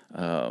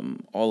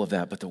 all of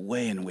that, but the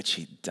way in which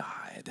he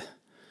died,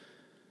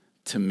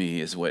 to me,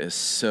 is what is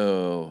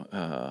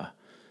so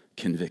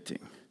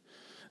convicting.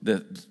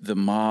 The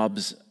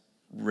mob's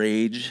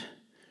rage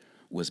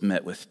was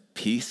met with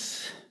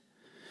peace.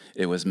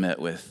 It was met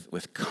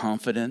with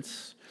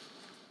confidence.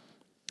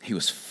 He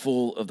was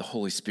full of the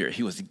Holy Spirit.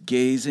 He was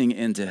gazing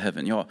into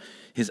heaven. Y'all,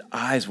 his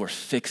eyes were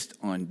fixed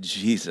on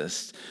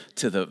Jesus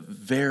to the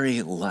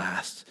very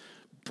last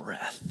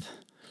breath.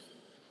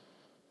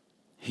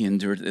 He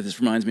endured. This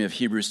reminds me of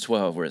Hebrews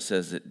 12, where it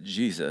says that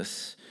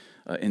Jesus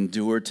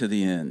endured to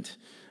the end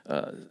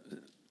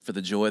for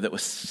the joy that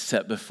was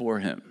set before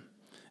him,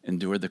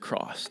 endured the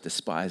cross,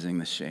 despising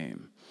the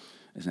shame,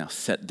 is now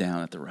set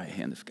down at the right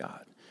hand of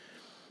God.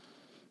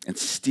 And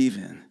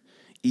Stephen,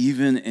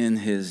 even in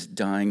his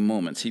dying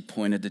moments, he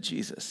pointed to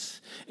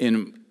Jesus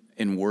in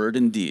word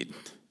and deed.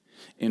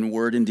 In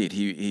word and deed,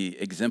 he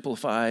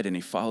exemplified and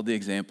he followed the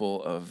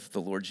example of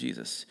the Lord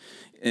Jesus.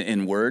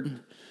 In word,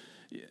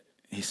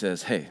 he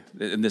says, hey,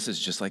 and this is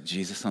just like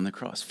Jesus on the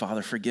cross,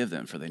 Father, forgive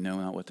them, for they know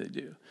not what they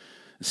do.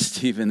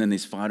 Stephen, in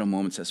these final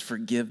moments, says,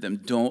 forgive them.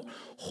 Don't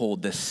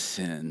hold this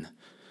sin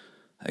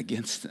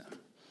against them.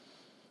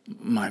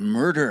 My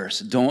murderers,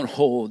 don't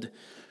hold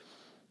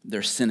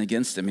their sin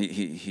against them.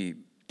 He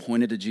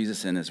pointed to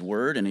Jesus in his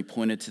word, and he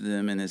pointed to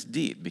them in his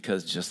deed,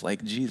 because just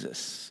like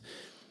Jesus,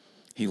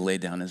 he laid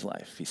down his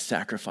life. He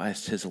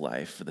sacrificed his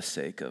life for the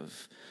sake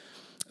of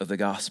the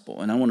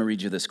gospel. And I want to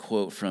read you this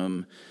quote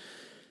from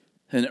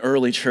an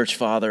early church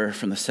father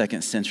from the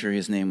 2nd century.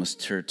 His name was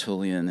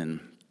Tertullian,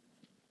 and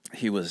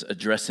he was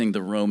addressing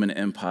the Roman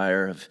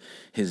Empire of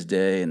his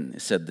day, and he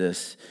said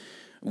this: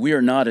 we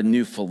are not a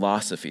new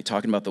philosophy,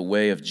 talking about the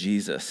way of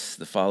Jesus,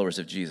 the followers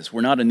of Jesus.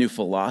 We're not a new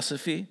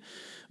philosophy,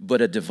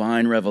 but a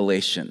divine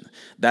revelation.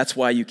 That's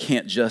why you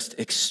can't just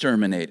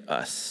exterminate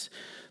us.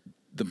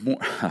 The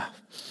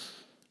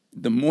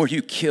more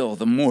you kill,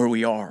 the more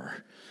we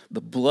are.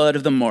 The blood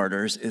of the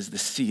martyrs is the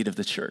seed of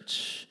the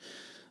church.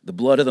 The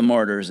blood of the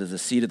martyrs is the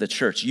seed of the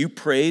church. You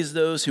praise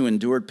those who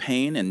endured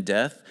pain and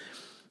death.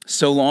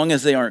 So long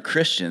as they aren't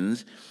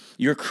Christians,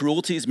 your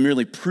cruelties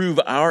merely prove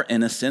our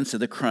innocence of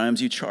the crimes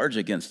you charge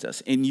against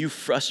us, and you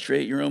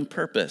frustrate your own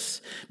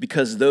purpose,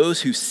 because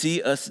those who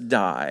see us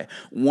die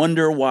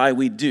wonder why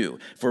we do.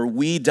 For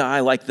we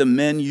die like the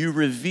men you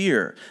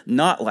revere,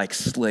 not like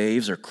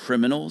slaves or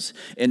criminals.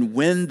 And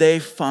when they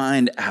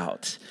find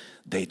out,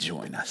 they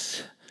join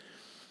us.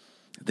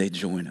 They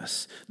join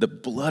us. The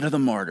blood of the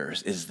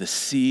martyrs is the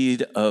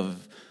seed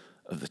of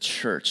the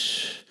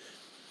church.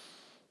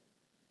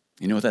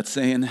 You know what that's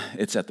saying?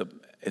 It's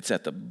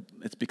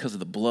because of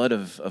the blood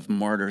of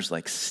martyrs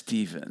like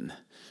Stephen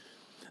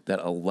that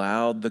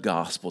allowed the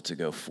gospel to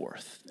go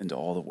forth into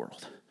all the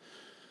world,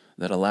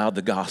 that allowed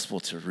the gospel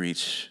to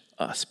reach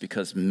us,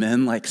 because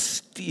men like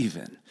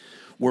Stephen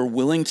were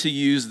willing to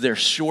use their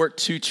short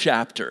 2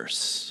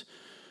 chapters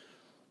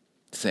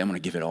to say, I'm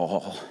going to give it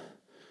all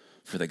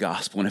for the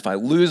gospel. And if I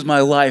lose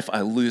my life,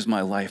 I lose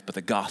my life, but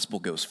the gospel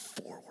goes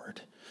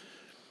forward.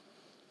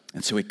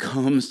 And so he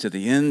comes to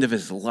the end of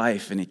his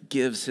life, and he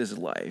gives his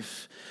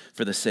life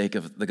for the sake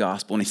of the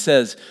gospel. And he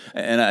says,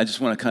 and I just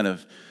want to kind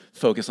of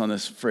focus on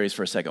this phrase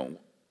for a second,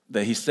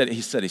 that he said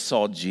he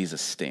saw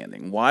Jesus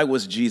standing. Why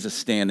was Jesus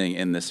standing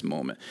in this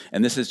moment?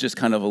 And this is just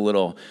kind of a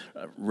little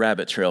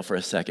rabbit trail for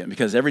a second,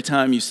 because every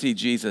time you see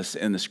Jesus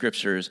in the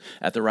scriptures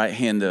at the right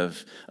hand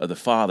of the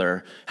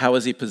Father, how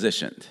is he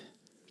positioned?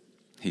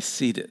 He's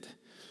seated.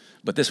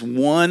 But this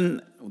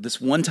one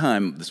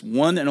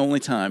and only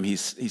time,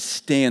 he's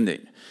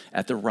standing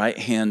at the right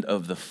hand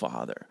of the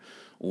Father.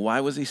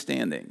 Why was he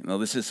standing? Now,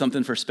 this is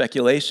something for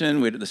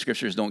speculation. The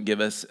scriptures don't give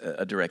us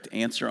a direct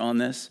answer on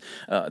this.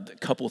 A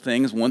couple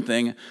things. One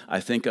thing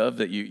I think of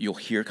that you'll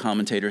hear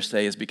commentators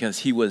say is because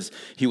he was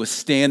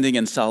standing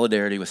in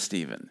solidarity with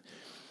Stephen.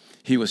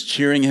 He was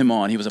cheering him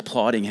on. He was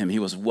applauding him. He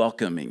was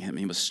welcoming him.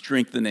 He was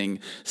strengthening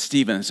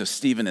Stephen. And so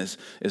Stephen is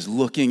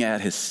looking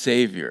at his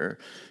Savior,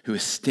 who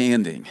is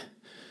standing.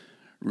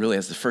 Really,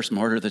 as the first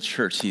martyr of the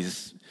church,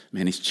 he's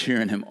Man, he's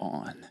cheering him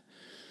on.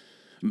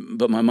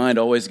 But my mind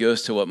always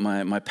goes to what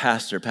my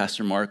pastor,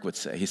 Pastor Mark, would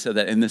say. He said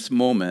that in this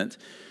moment,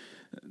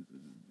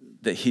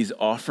 that he's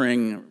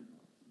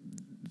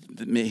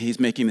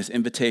making this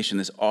invitation,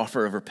 this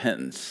offer of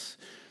repentance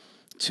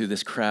to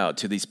this crowd,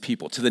 to these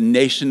people, to the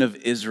nation of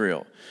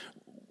Israel,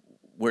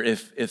 where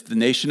if the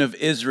nation of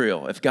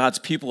Israel, if God's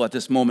people at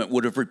this moment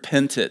would have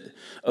repented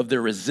of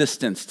their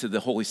resistance to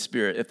the Holy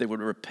Spirit, if they would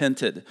have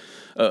repented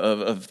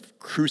of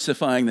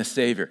crucifying the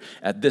Savior,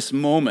 at this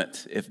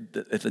moment, if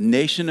the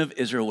nation of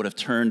Israel would have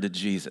turned to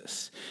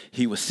Jesus,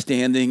 he was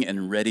standing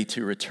and ready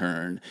to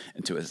return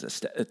and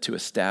to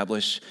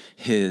establish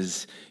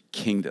his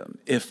kingdom,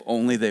 if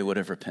only they would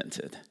have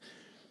repented.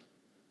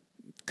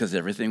 Because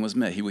everything was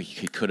met.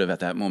 He could have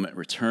at that moment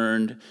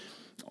returned.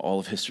 All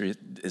of history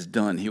is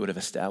done. He would have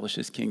established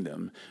his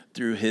kingdom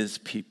through his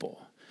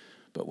people.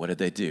 But what did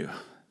they do?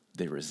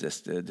 They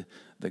resisted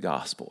the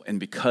gospel. And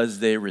because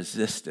they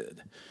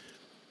resisted,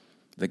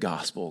 the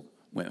gospel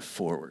went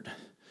forward.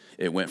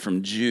 It went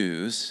from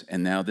Jews,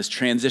 and now this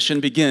transition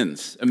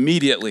begins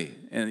immediately.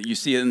 And you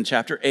see it in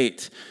chapter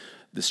 8,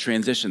 this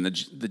transition.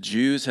 The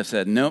Jews have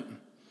said, nope,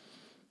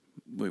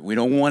 we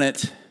don't want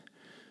it.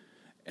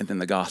 And then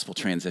the gospel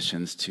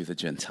transitions to the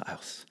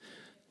Gentiles,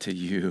 to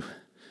you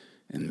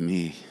and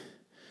me.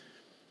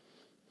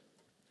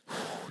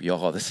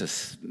 Y'all, this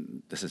is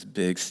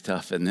big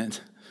stuff, isn't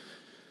it?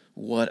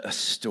 What a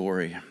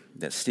story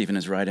that Stephen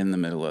is right in the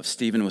middle of.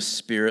 Stephen was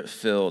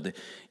spirit-filled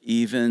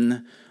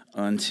even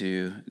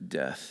unto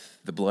death.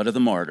 The blood of the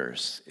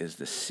martyrs is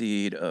the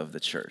seed of the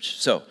church.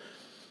 So,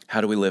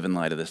 how do we live in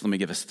light of this? Let me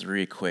give us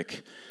 3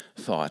 quick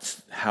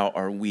thoughts. How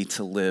are we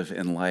to live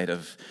in light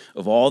of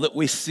all that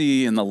we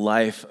see in the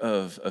life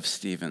of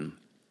Stephen?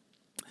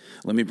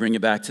 Let me bring you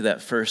back to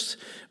that first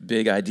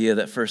big idea,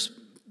 that first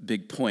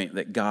big point,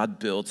 that God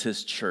builds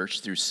his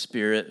church through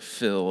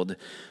spirit-filled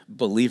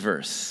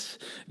believers.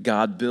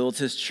 God builds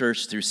his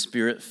church through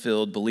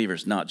spirit-filled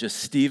believers, not just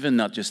Stephen,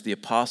 not just the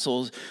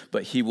apostles,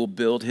 but he will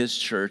build his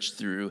church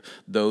through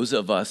those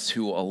of us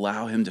who will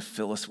allow him to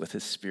fill us with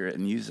his spirit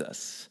and use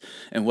us.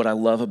 And what I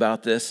love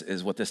about this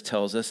is what this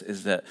tells us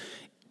is that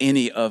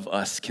any of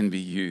us can be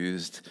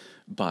used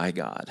by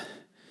God.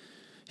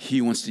 He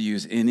wants to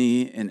use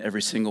any and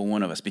every single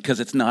one of us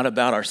because it's not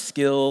about our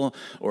skill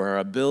or our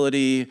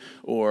ability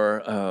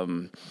or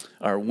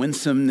our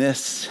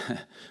winsomeness.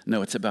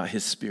 No, it's about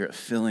his spirit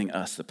filling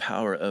us, the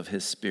power of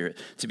his spirit.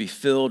 To be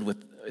filled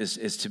with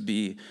to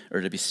be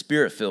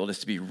spirit-filled is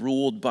to be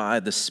ruled by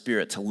the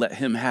Spirit, to let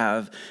him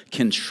have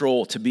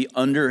control, to be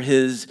under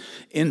his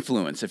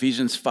influence.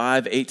 Ephesians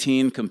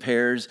 5:18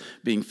 compares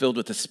being filled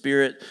with the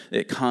Spirit.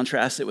 It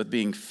contrasts it with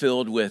being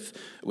filled with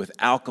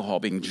alcohol,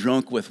 being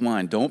drunk with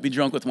wine. Don't be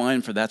drunk with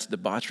wine, for that's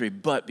debauchery,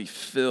 but be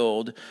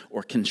filled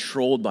or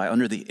controlled by,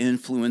 under the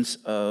influence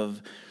of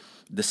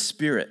the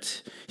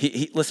Spirit.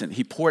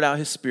 He poured out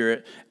his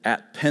Spirit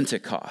at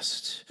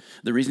Pentecost.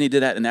 The reason he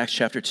did that in Acts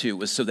chapter 2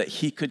 was so that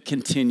he could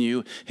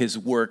continue his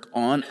work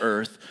on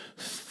earth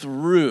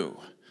through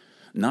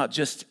not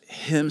just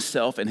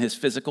himself and his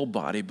physical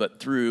body,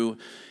 but through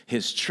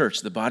his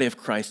church, the body of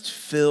Christ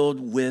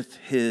filled with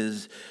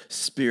his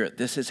Spirit.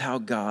 This is how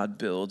God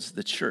builds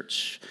the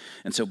church.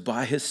 And so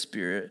by his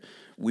Spirit,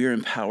 we are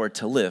empowered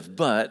to live.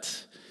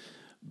 But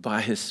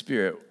by his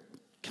Spirit,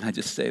 can I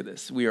just say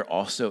this? We are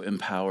also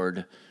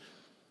empowered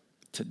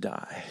to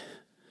die.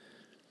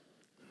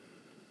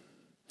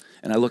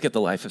 And I look at the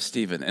life of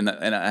Stephen,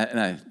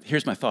 and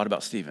here's my thought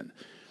about Stephen.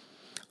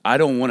 I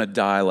don't want to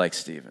die like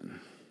Stephen.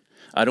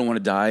 I don't want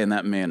to die in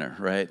that manner,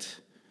 right?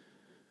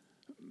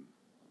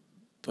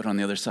 But on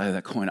the other side of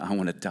that coin, I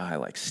want to die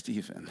like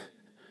Stephen,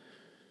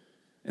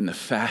 in the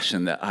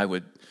fashion that I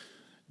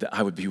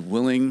would be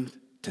willing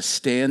to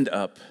stand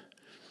up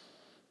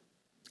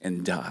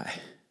and die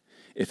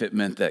if it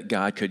meant that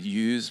God could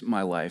use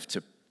my life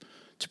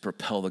to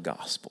propel the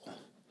gospel.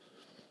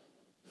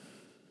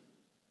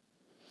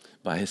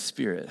 By his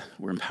Spirit,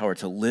 we're empowered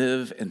to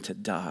live and to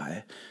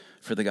die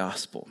for the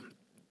gospel.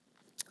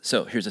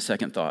 So here's a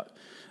second thought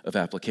of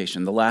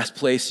application. The last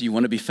place you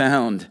want to be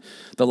found,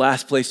 the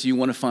last place you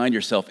want to find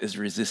yourself is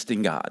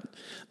resisting God.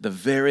 The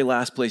very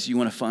last place you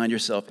want to find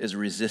yourself is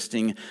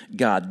resisting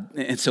God.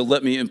 And so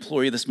let me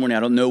implore you this morning, I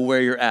don't know where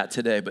you're at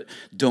today, but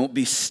don't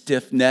be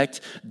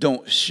stiff-necked.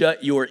 Don't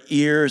shut your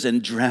ears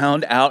and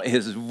drown out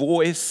his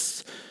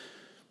voice.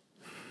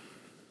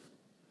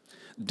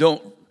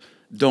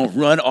 Don't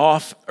run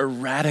off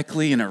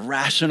erratically and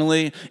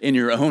irrationally in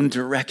your own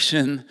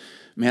direction.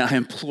 Man, I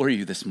implore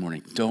you this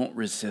morning, don't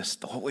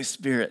resist the Holy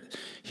Spirit.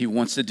 He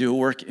wants to do a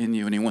work in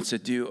you, and he wants to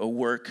do a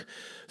work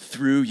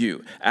through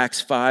you.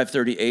 Acts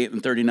 5:38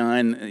 and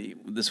 39,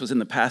 this was in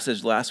the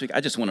passage last week. I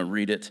just want to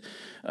read it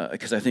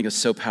because I think it's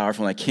so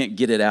powerful, and I can't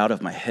get it out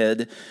of my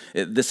head.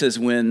 This is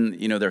when,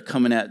 they're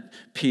coming at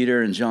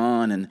Peter and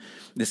John, and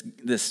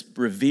this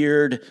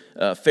revered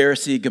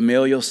Pharisee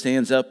Gamaliel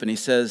stands up, and he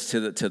says to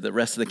the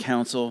rest of the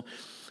council,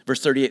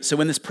 Verse 38,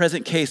 so in this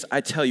present case, I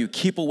tell you,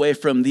 keep away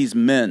from these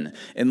men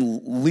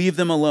and leave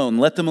them alone,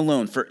 let them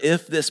alone. For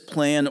if this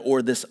plan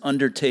or this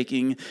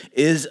undertaking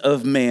is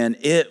of man,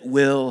 it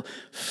will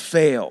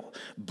fail.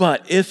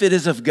 But if it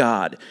is of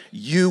God,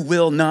 you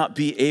will not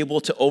be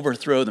able to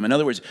overthrow them. In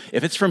other words,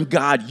 if it's from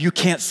God, you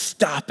can't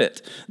stop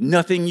it.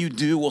 Nothing you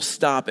do will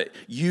stop it.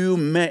 You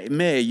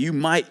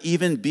might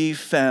even be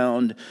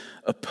found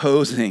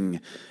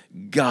opposing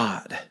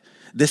God.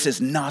 This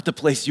is not the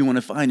place you want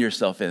to find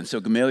yourself in. So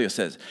Gamaliel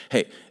says,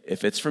 hey,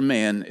 if it's from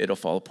man, it'll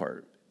fall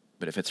apart.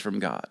 But if it's from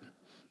God,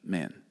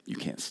 man, you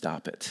can't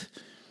stop it.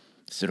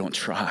 So don't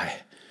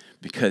try,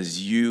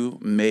 because you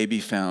may be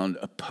found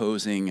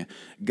opposing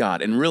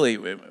God. And really,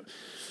 we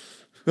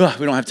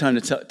don't have time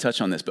to touch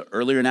on this, but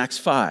earlier in Acts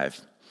 5,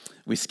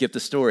 we skipped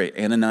the story,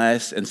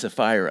 Ananias and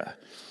Sapphira,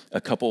 a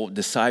couple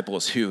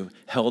disciples who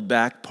held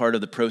back part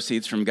of the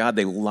proceeds from God.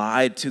 They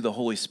lied to the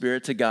Holy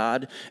Spirit, to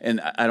God. And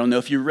I don't know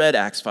if you read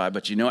Acts 5,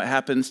 but you know what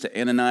happens to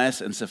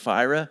Ananias and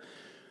Sapphira?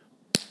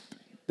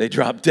 They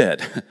drop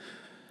dead.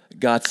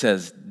 God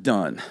says,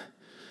 done.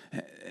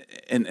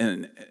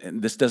 And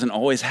this doesn't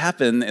always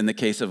happen in the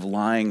case of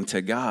lying to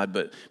God,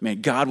 but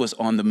man, God was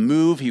on the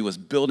move. He was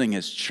building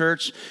his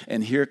church,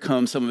 and here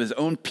come some of his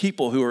own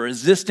people who are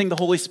resisting the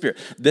Holy Spirit.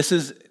 This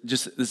is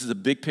a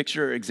big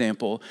picture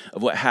example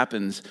of what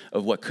happens,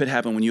 of what could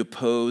happen when you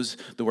oppose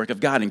the work of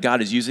God. And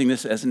God is using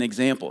this as an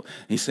example.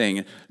 He's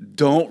saying,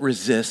 don't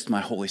resist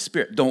my Holy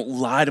Spirit. Don't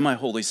lie to my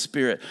Holy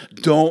Spirit.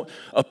 Don't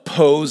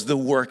oppose the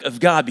work of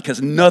God,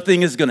 because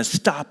nothing is going to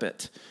stop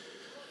it.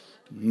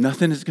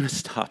 Nothing is going to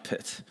stop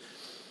it.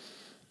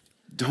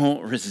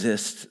 Don't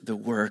resist the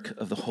work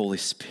of the Holy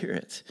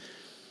Spirit.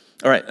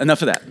 All right,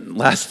 enough of that.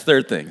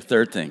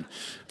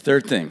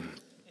 Third thing.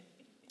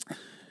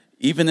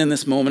 Even in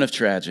this moment of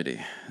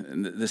tragedy,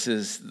 and this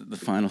is the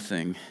final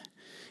thing,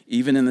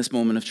 even in this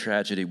moment of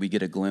tragedy, we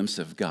get a glimpse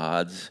of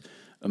God's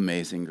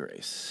amazing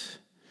grace.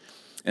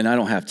 And I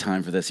don't have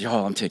time for this.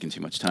 Y'all, I'm taking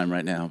too much time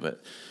right now,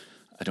 but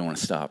I don't want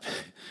to stop.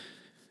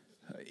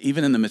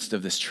 Even in the midst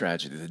of this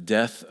tragedy, the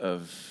death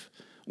of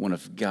one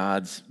of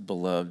God's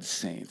beloved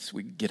saints,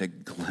 we get a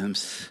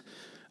glimpse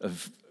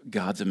of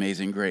God's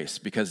amazing grace,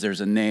 because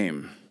there's a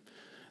name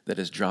that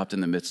is dropped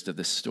in the midst of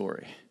this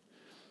story.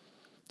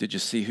 Did you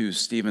see who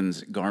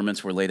Stephen's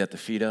garments were laid at the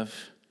feet of?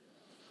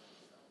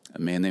 A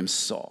man named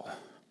Saul,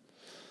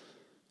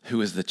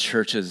 who is the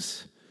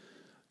church's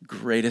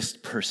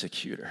greatest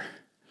persecutor,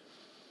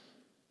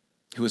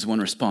 who was one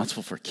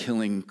responsible for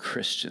killing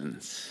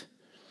Christians.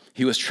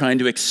 He was trying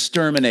to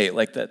exterminate,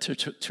 like that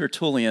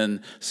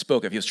Tertullian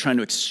spoke of. He was trying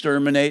to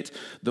exterminate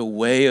the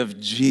way of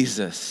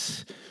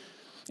Jesus.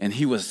 And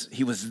he was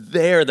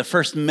there. The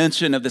first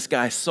mention of this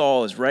guy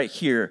Saul is right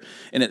here.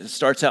 And it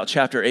starts out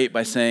chapter 8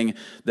 by saying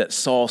that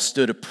Saul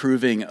stood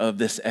approving of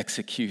this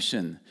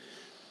execution.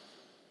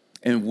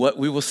 And what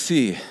we will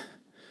see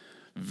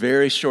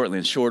very shortly,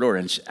 in short order,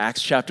 in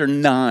Acts chapter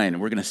 9,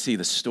 we're going to see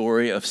the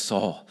story of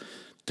Saul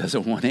does a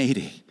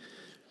 180.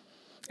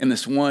 And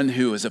this one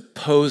who is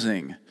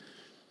opposing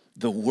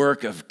the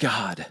work of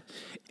God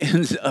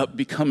ends up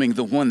becoming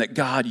the one that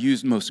God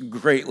used most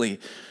greatly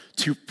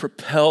to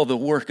propel the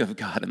work of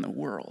God in the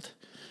world,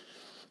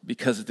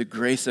 because the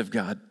grace of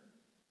God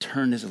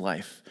turned his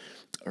life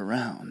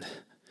around.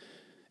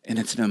 And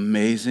it's an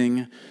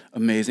amazing,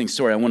 amazing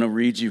story. I want to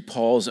read you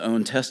Paul's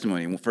own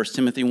testimony, 1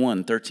 Timothy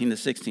 1,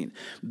 13-16.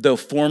 Though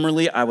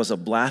formerly I was a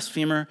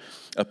blasphemer,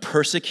 a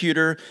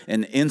persecutor,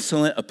 an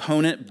insolent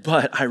opponent,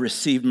 but I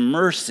received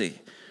mercy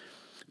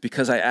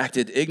because I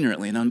acted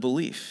ignorantly in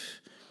unbelief.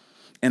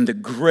 And the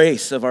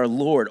grace of our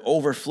Lord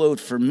overflowed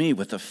for me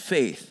with the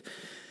faith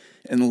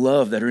and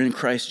love that are in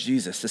Christ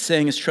Jesus. The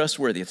saying is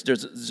trustworthy. It's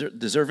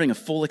deserving of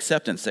full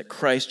acceptance that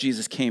Christ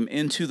Jesus came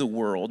into the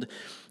world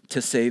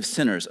to save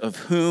sinners, of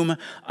whom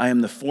I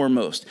am the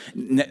foremost.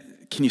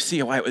 Can you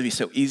see why it would be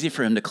so easy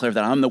for him to declare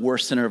that I'm the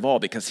worst sinner of all?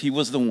 Because he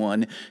was the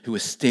one who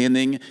was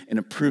standing and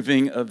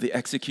approving of the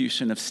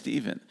execution of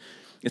Stephen.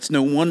 It's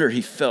no wonder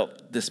he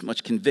felt this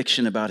much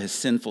conviction about his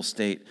sinful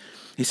state.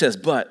 He says,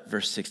 but,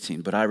 verse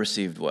 16, but I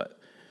received what?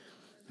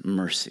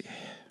 Mercy.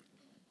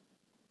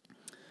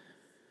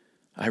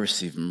 I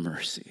received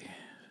mercy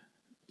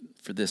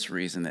for this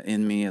reason, that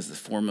in me as the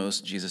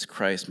foremost, Jesus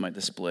Christ might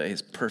display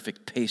his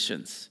perfect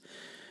patience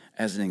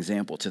as an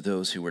example to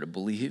those who were to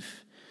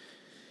believe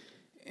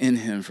in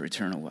him for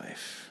eternal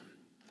life.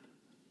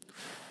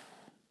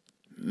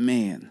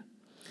 Man,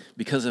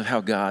 because of how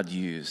God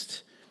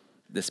used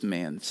this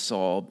man,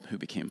 Saul, who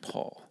became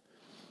Paul,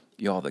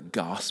 y'all, the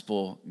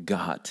gospel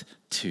got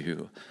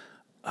to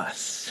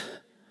us.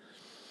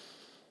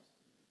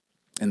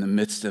 In the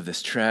midst of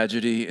this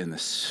tragedy, in the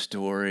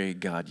story,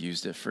 God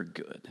used it for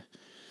good.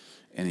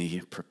 And he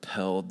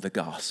propelled the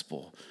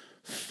gospel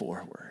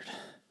forward.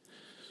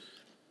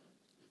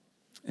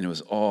 And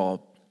this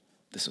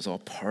was all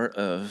part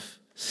of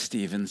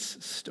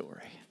Stephen's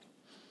story.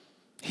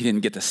 He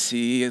didn't get to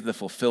see the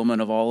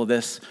fulfillment of all of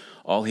this.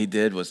 All he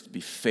did was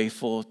be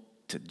faithful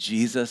to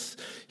Jesus.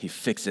 He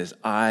fixed his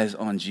eyes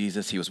on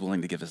Jesus. He was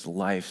willing to give his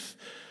life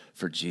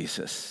for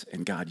Jesus.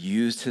 And God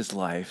used his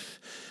life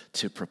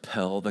to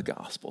propel the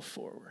gospel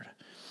forward.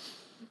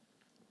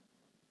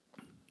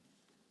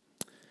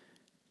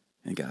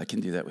 And God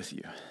can do that with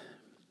you.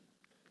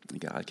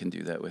 God can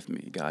do that with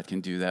me. God can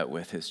do that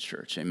with his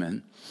church.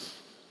 Amen.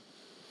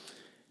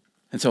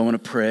 And so I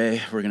want to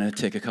pray. We're going to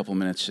take a couple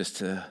minutes just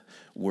to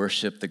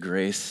worship the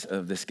grace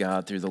of this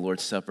God through the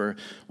Lord's Supper.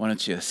 Why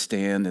don't you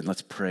stand and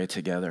let's pray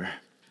together.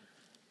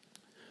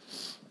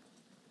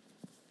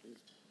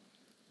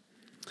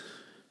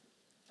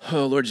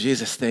 Oh, Lord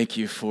Jesus, thank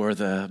you for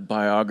the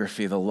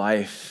biography, the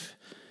life,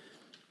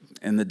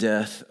 and the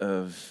death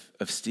of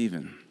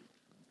Stephen.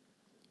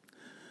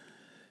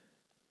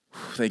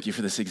 Thank you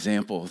for this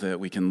example that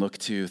we can look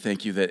to.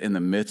 Thank you that in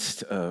the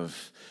midst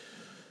of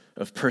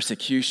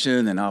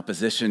persecution and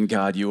opposition,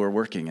 God, you are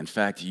working. In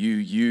fact, you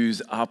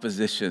use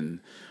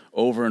opposition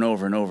over and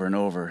over and over and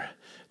over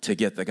to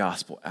get the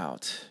gospel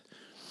out.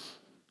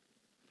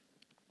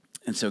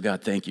 And so,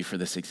 God, thank you for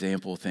this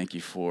example. Thank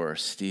you for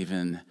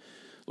Stephen.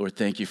 Lord,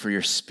 thank you for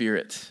your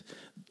Spirit.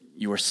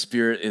 Your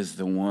Spirit is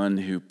the one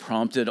who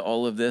prompted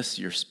all of this.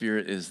 Your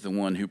Spirit is the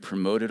one who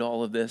promoted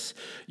all of this.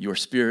 Your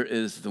Spirit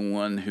is the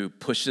one who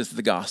pushes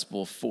the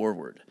gospel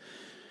forward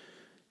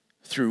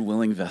through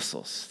willing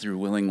vessels, through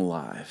willing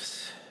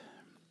lives.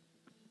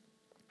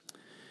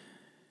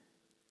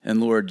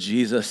 And Lord,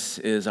 Jesus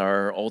is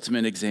our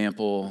ultimate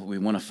example. We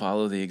want to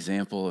follow the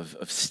example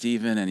of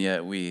Stephen, and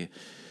yet we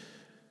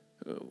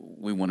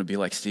want to be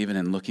like Stephen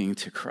and looking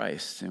to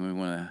Christ. And we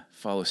want to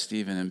follow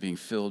Stephen and being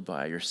filled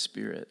by your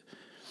Spirit.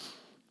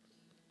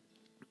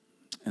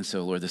 And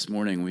so, Lord, this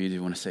morning we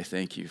do want to say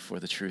thank you for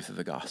the truth of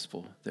the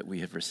gospel that we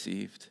have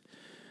received.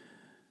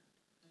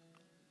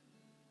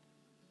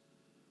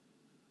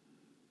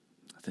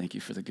 Thank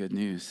you for the good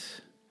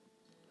news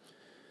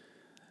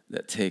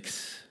that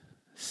takes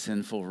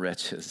sinful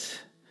wretches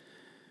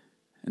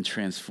and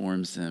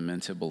transforms them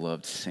into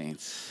beloved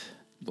saints,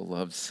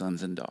 beloved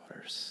sons and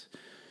daughters.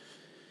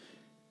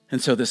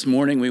 And so this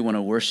morning we want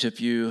to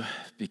worship you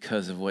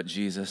because of what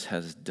Jesus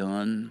has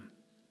done.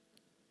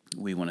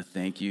 We want to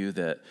thank you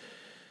that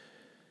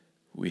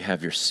we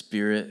have your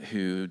Spirit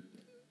who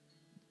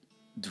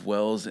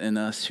dwells in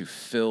us, who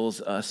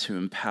fills us, who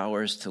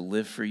empowers to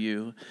live for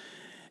you.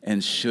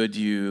 And should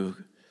you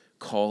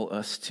call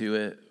us to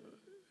it,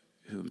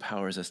 who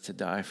empowers us to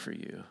die for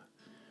you.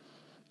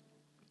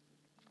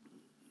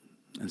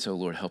 And so,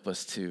 Lord, help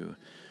us to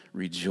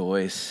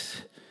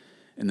rejoice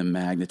in the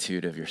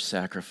magnitude of your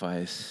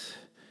sacrifice,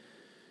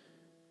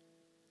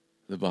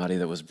 the body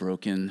that was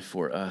broken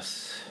for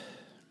us,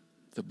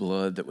 the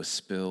blood that was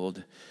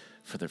spilled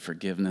for the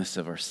forgiveness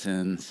of our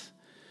sins.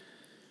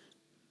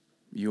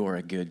 You are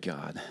a good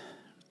God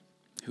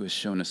who has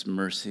shown us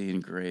mercy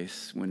and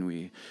grace when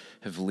we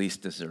have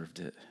least deserved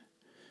it.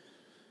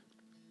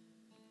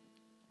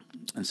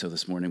 And so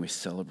this morning we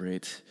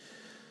celebrate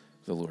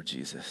the Lord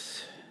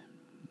Jesus,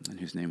 in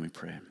whose name we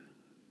pray.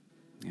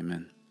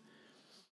 Amen.